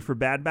get ready for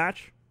Bad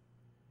Batch.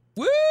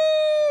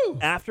 Woo!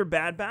 After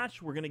Bad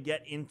Batch, we're going to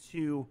get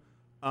into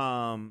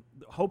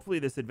hopefully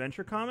this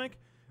adventure comic.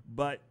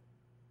 But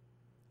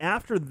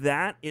after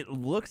that, it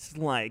looks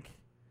like...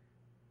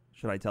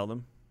 Should I tell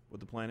them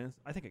what the plan is?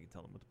 I think I can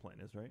tell them what the plan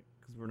is, right?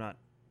 Because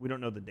we don't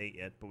know the date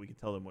yet, but we can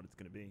tell them what it's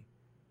going to be.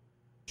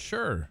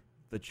 Sure.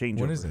 The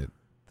changeover. What is it?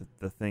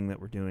 The thing that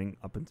we're doing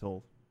up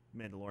until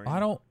Mandalorian.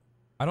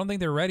 I don't think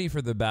they're ready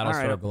for the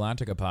Battlestar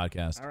Galactica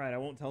podcast. All right, I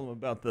won't tell them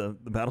about the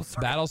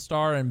Battlestar.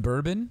 Battlestar and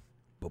Bourbon?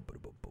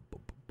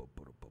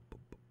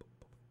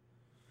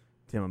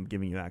 Tim, I'm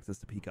giving you access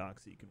to Peacock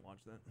so you can watch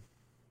that.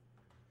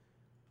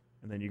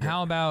 And then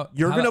How about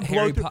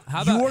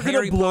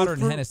Harry Potter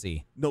and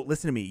Hennessy? No,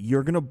 listen to me.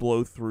 You're gonna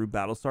blow through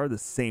Battlestar the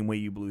same way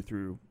you blew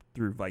through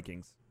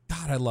Vikings.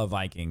 God, I love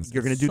Vikings.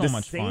 You're gonna do so the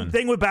much same fun.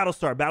 thing with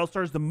Battlestar.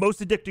 Battlestar is the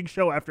most addicting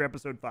show after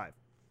episode 5.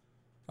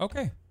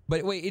 Okay,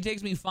 but wait, it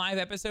takes me 5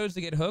 episodes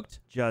to get hooked.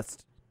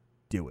 Just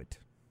do it.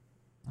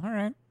 All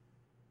right.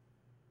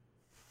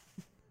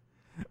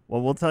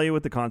 Well, we'll tell you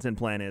what the content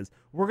plan is.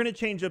 We're going to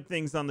change up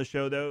things on the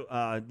show,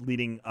 though,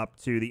 leading up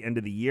to the end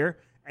of the year.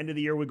 End of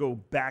the year, we go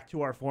back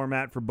to our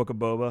format for Book of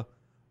Boba.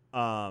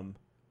 Bring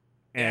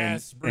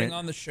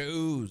on the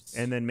shows.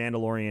 And then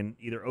Mandalorian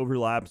either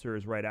overlaps or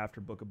is right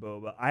after Book of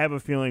Boba. I have a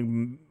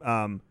feeling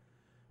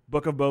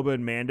Book of Boba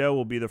and Mando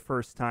will be the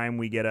first time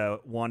we get a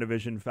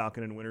WandaVision,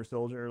 Falcon, and Winter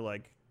Soldier.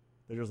 Like,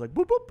 they're just like,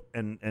 boop, boop,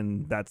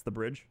 and that's the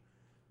bridge,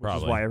 which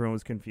is why everyone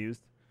was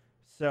confused.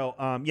 So,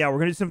 we're going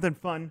to do something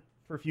fun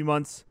for a few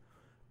months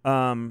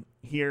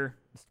here.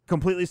 It's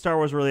completely Star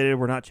Wars related.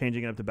 We're not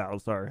changing it up to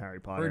Battlestar or Harry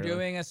Potter. We're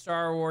doing a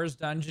Star Wars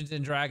Dungeons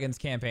and Dragons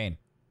campaign.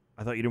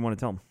 I thought you didn't want to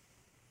tell them.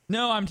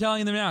 No, I'm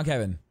telling them now,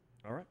 Kevin.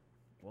 All right.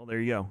 Well, there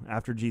you go.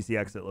 After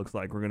GCX, it looks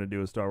like we're going to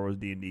do a Star Wars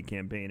D&D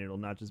campaign. It'll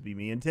not just be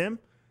me and Tim.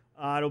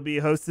 It'll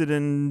be hosted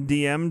and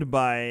DM'd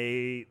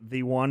by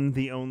the one,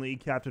 the only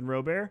Captain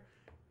Robert.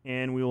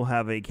 And we will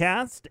have a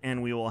cast,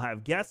 and we will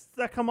have guests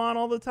that come on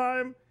all the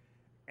time.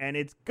 And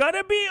it's going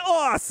to be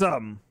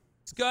awesome.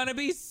 It's going to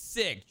be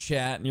sick,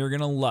 chat, and you're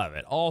going to love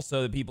it.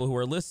 Also, the people who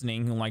are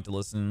listening, who like to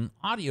listen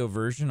audio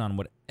version on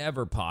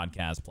whatever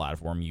podcast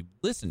platform you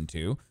listen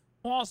to,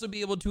 will also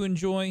be able to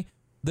enjoy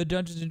the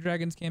Dungeons &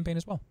 Dragons campaign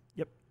as well.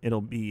 Yep. It'll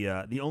be,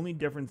 the only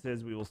difference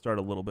is we will start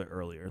a little bit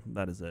earlier.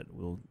 That is it.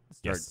 We'll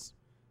start a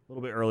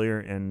little bit earlier,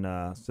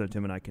 and so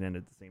Tim and I can end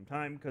at the same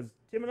time, because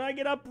Tim and I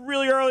get up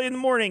really early in the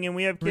morning, and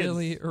we have kids.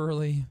 Really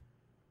early.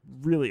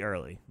 Really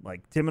early.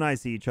 Like, Tim and I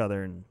see each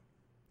other, and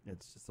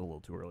it's just a little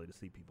too early to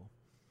see people.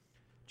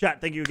 Chat,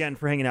 thank you again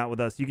for hanging out with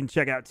us. You can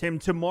check out Tim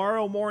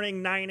tomorrow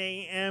morning, 9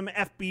 a.m.,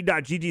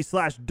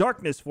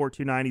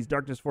 fb.gg/darkness429. He's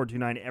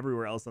Darkness429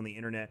 everywhere else on the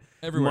internet.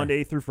 Everywhere.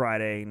 Monday through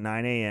Friday,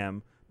 9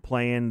 a.m.,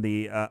 playing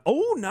the,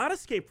 not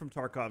Escape from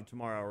Tarkov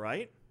tomorrow,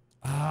 right?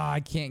 I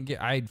can't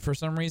get, for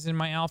some reason,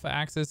 my alpha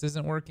access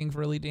isn't working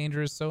for Elite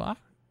Dangerous, so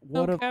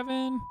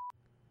Kevin.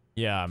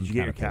 Yeah, Did you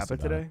get your Kappa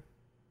today?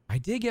 I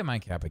did get my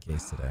Kappa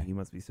case today. You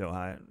must be so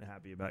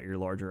happy about your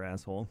larger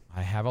asshole.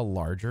 I have a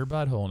larger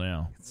butthole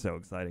now. It's so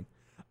exciting.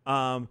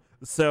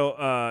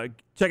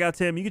 Check out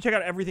Tim. You can check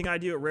out everything I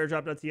do at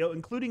raredrop.co,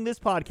 including this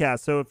podcast.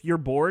 So if you're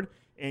bored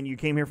and you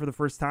came here for the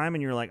first time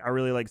and you're like, I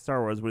really like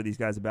Star Wars, what are these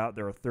guys about?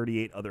 There are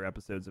 38 other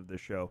episodes of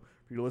this show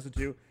for you to listen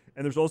to.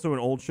 And there's also an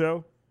old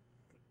show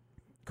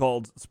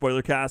called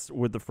Spoilercast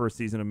with the first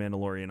season of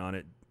Mandalorian on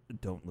it.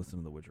 Don't listen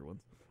to the Witcher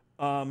ones.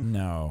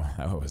 No,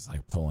 that was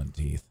like pulling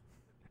teeth.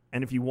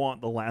 And if you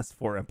want the last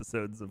 4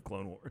 episodes of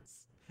Clone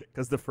Wars,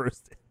 because the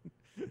first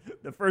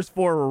The first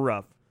 4 were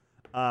rough.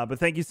 But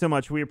thank you so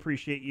much. We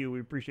appreciate you. We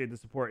appreciate the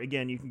support.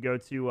 Again, you can go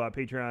to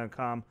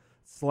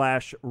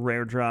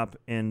patreon.com/raredrop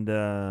and,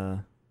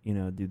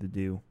 do the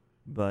do.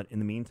 But in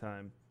the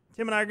meantime,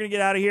 Tim and I are going to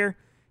get out of here,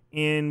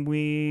 and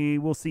we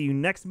will see you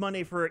next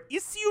Monday for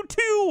issue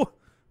 2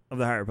 of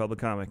the High Republic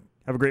comic.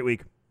 Have a great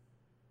week.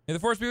 May the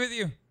Force be with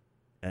you.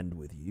 And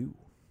with you.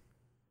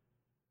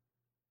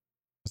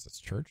 Is this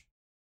church?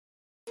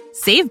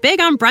 Save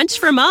big on brunch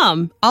for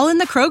mom, all in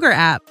the Kroger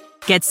app.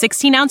 Get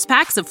 16-ounce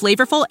packs of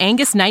flavorful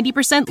Angus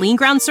 90% lean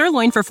ground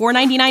sirloin for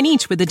 $4.99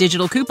 each with a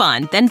digital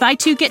coupon. Then buy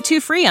 2, get 2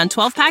 free on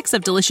 12 packs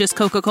of delicious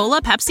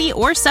Coca-Cola, Pepsi,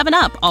 or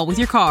 7-Up, all with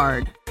your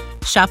card.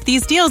 Shop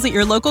these deals at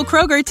your local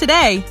Kroger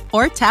today,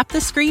 or tap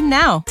the screen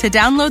now to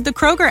download the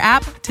Kroger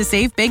app to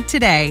save big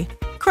today.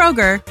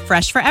 Kroger,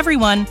 fresh for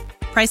everyone.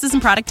 Prices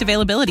and product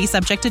availability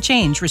subject to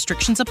change.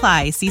 Restrictions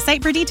apply. See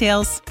site for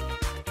details.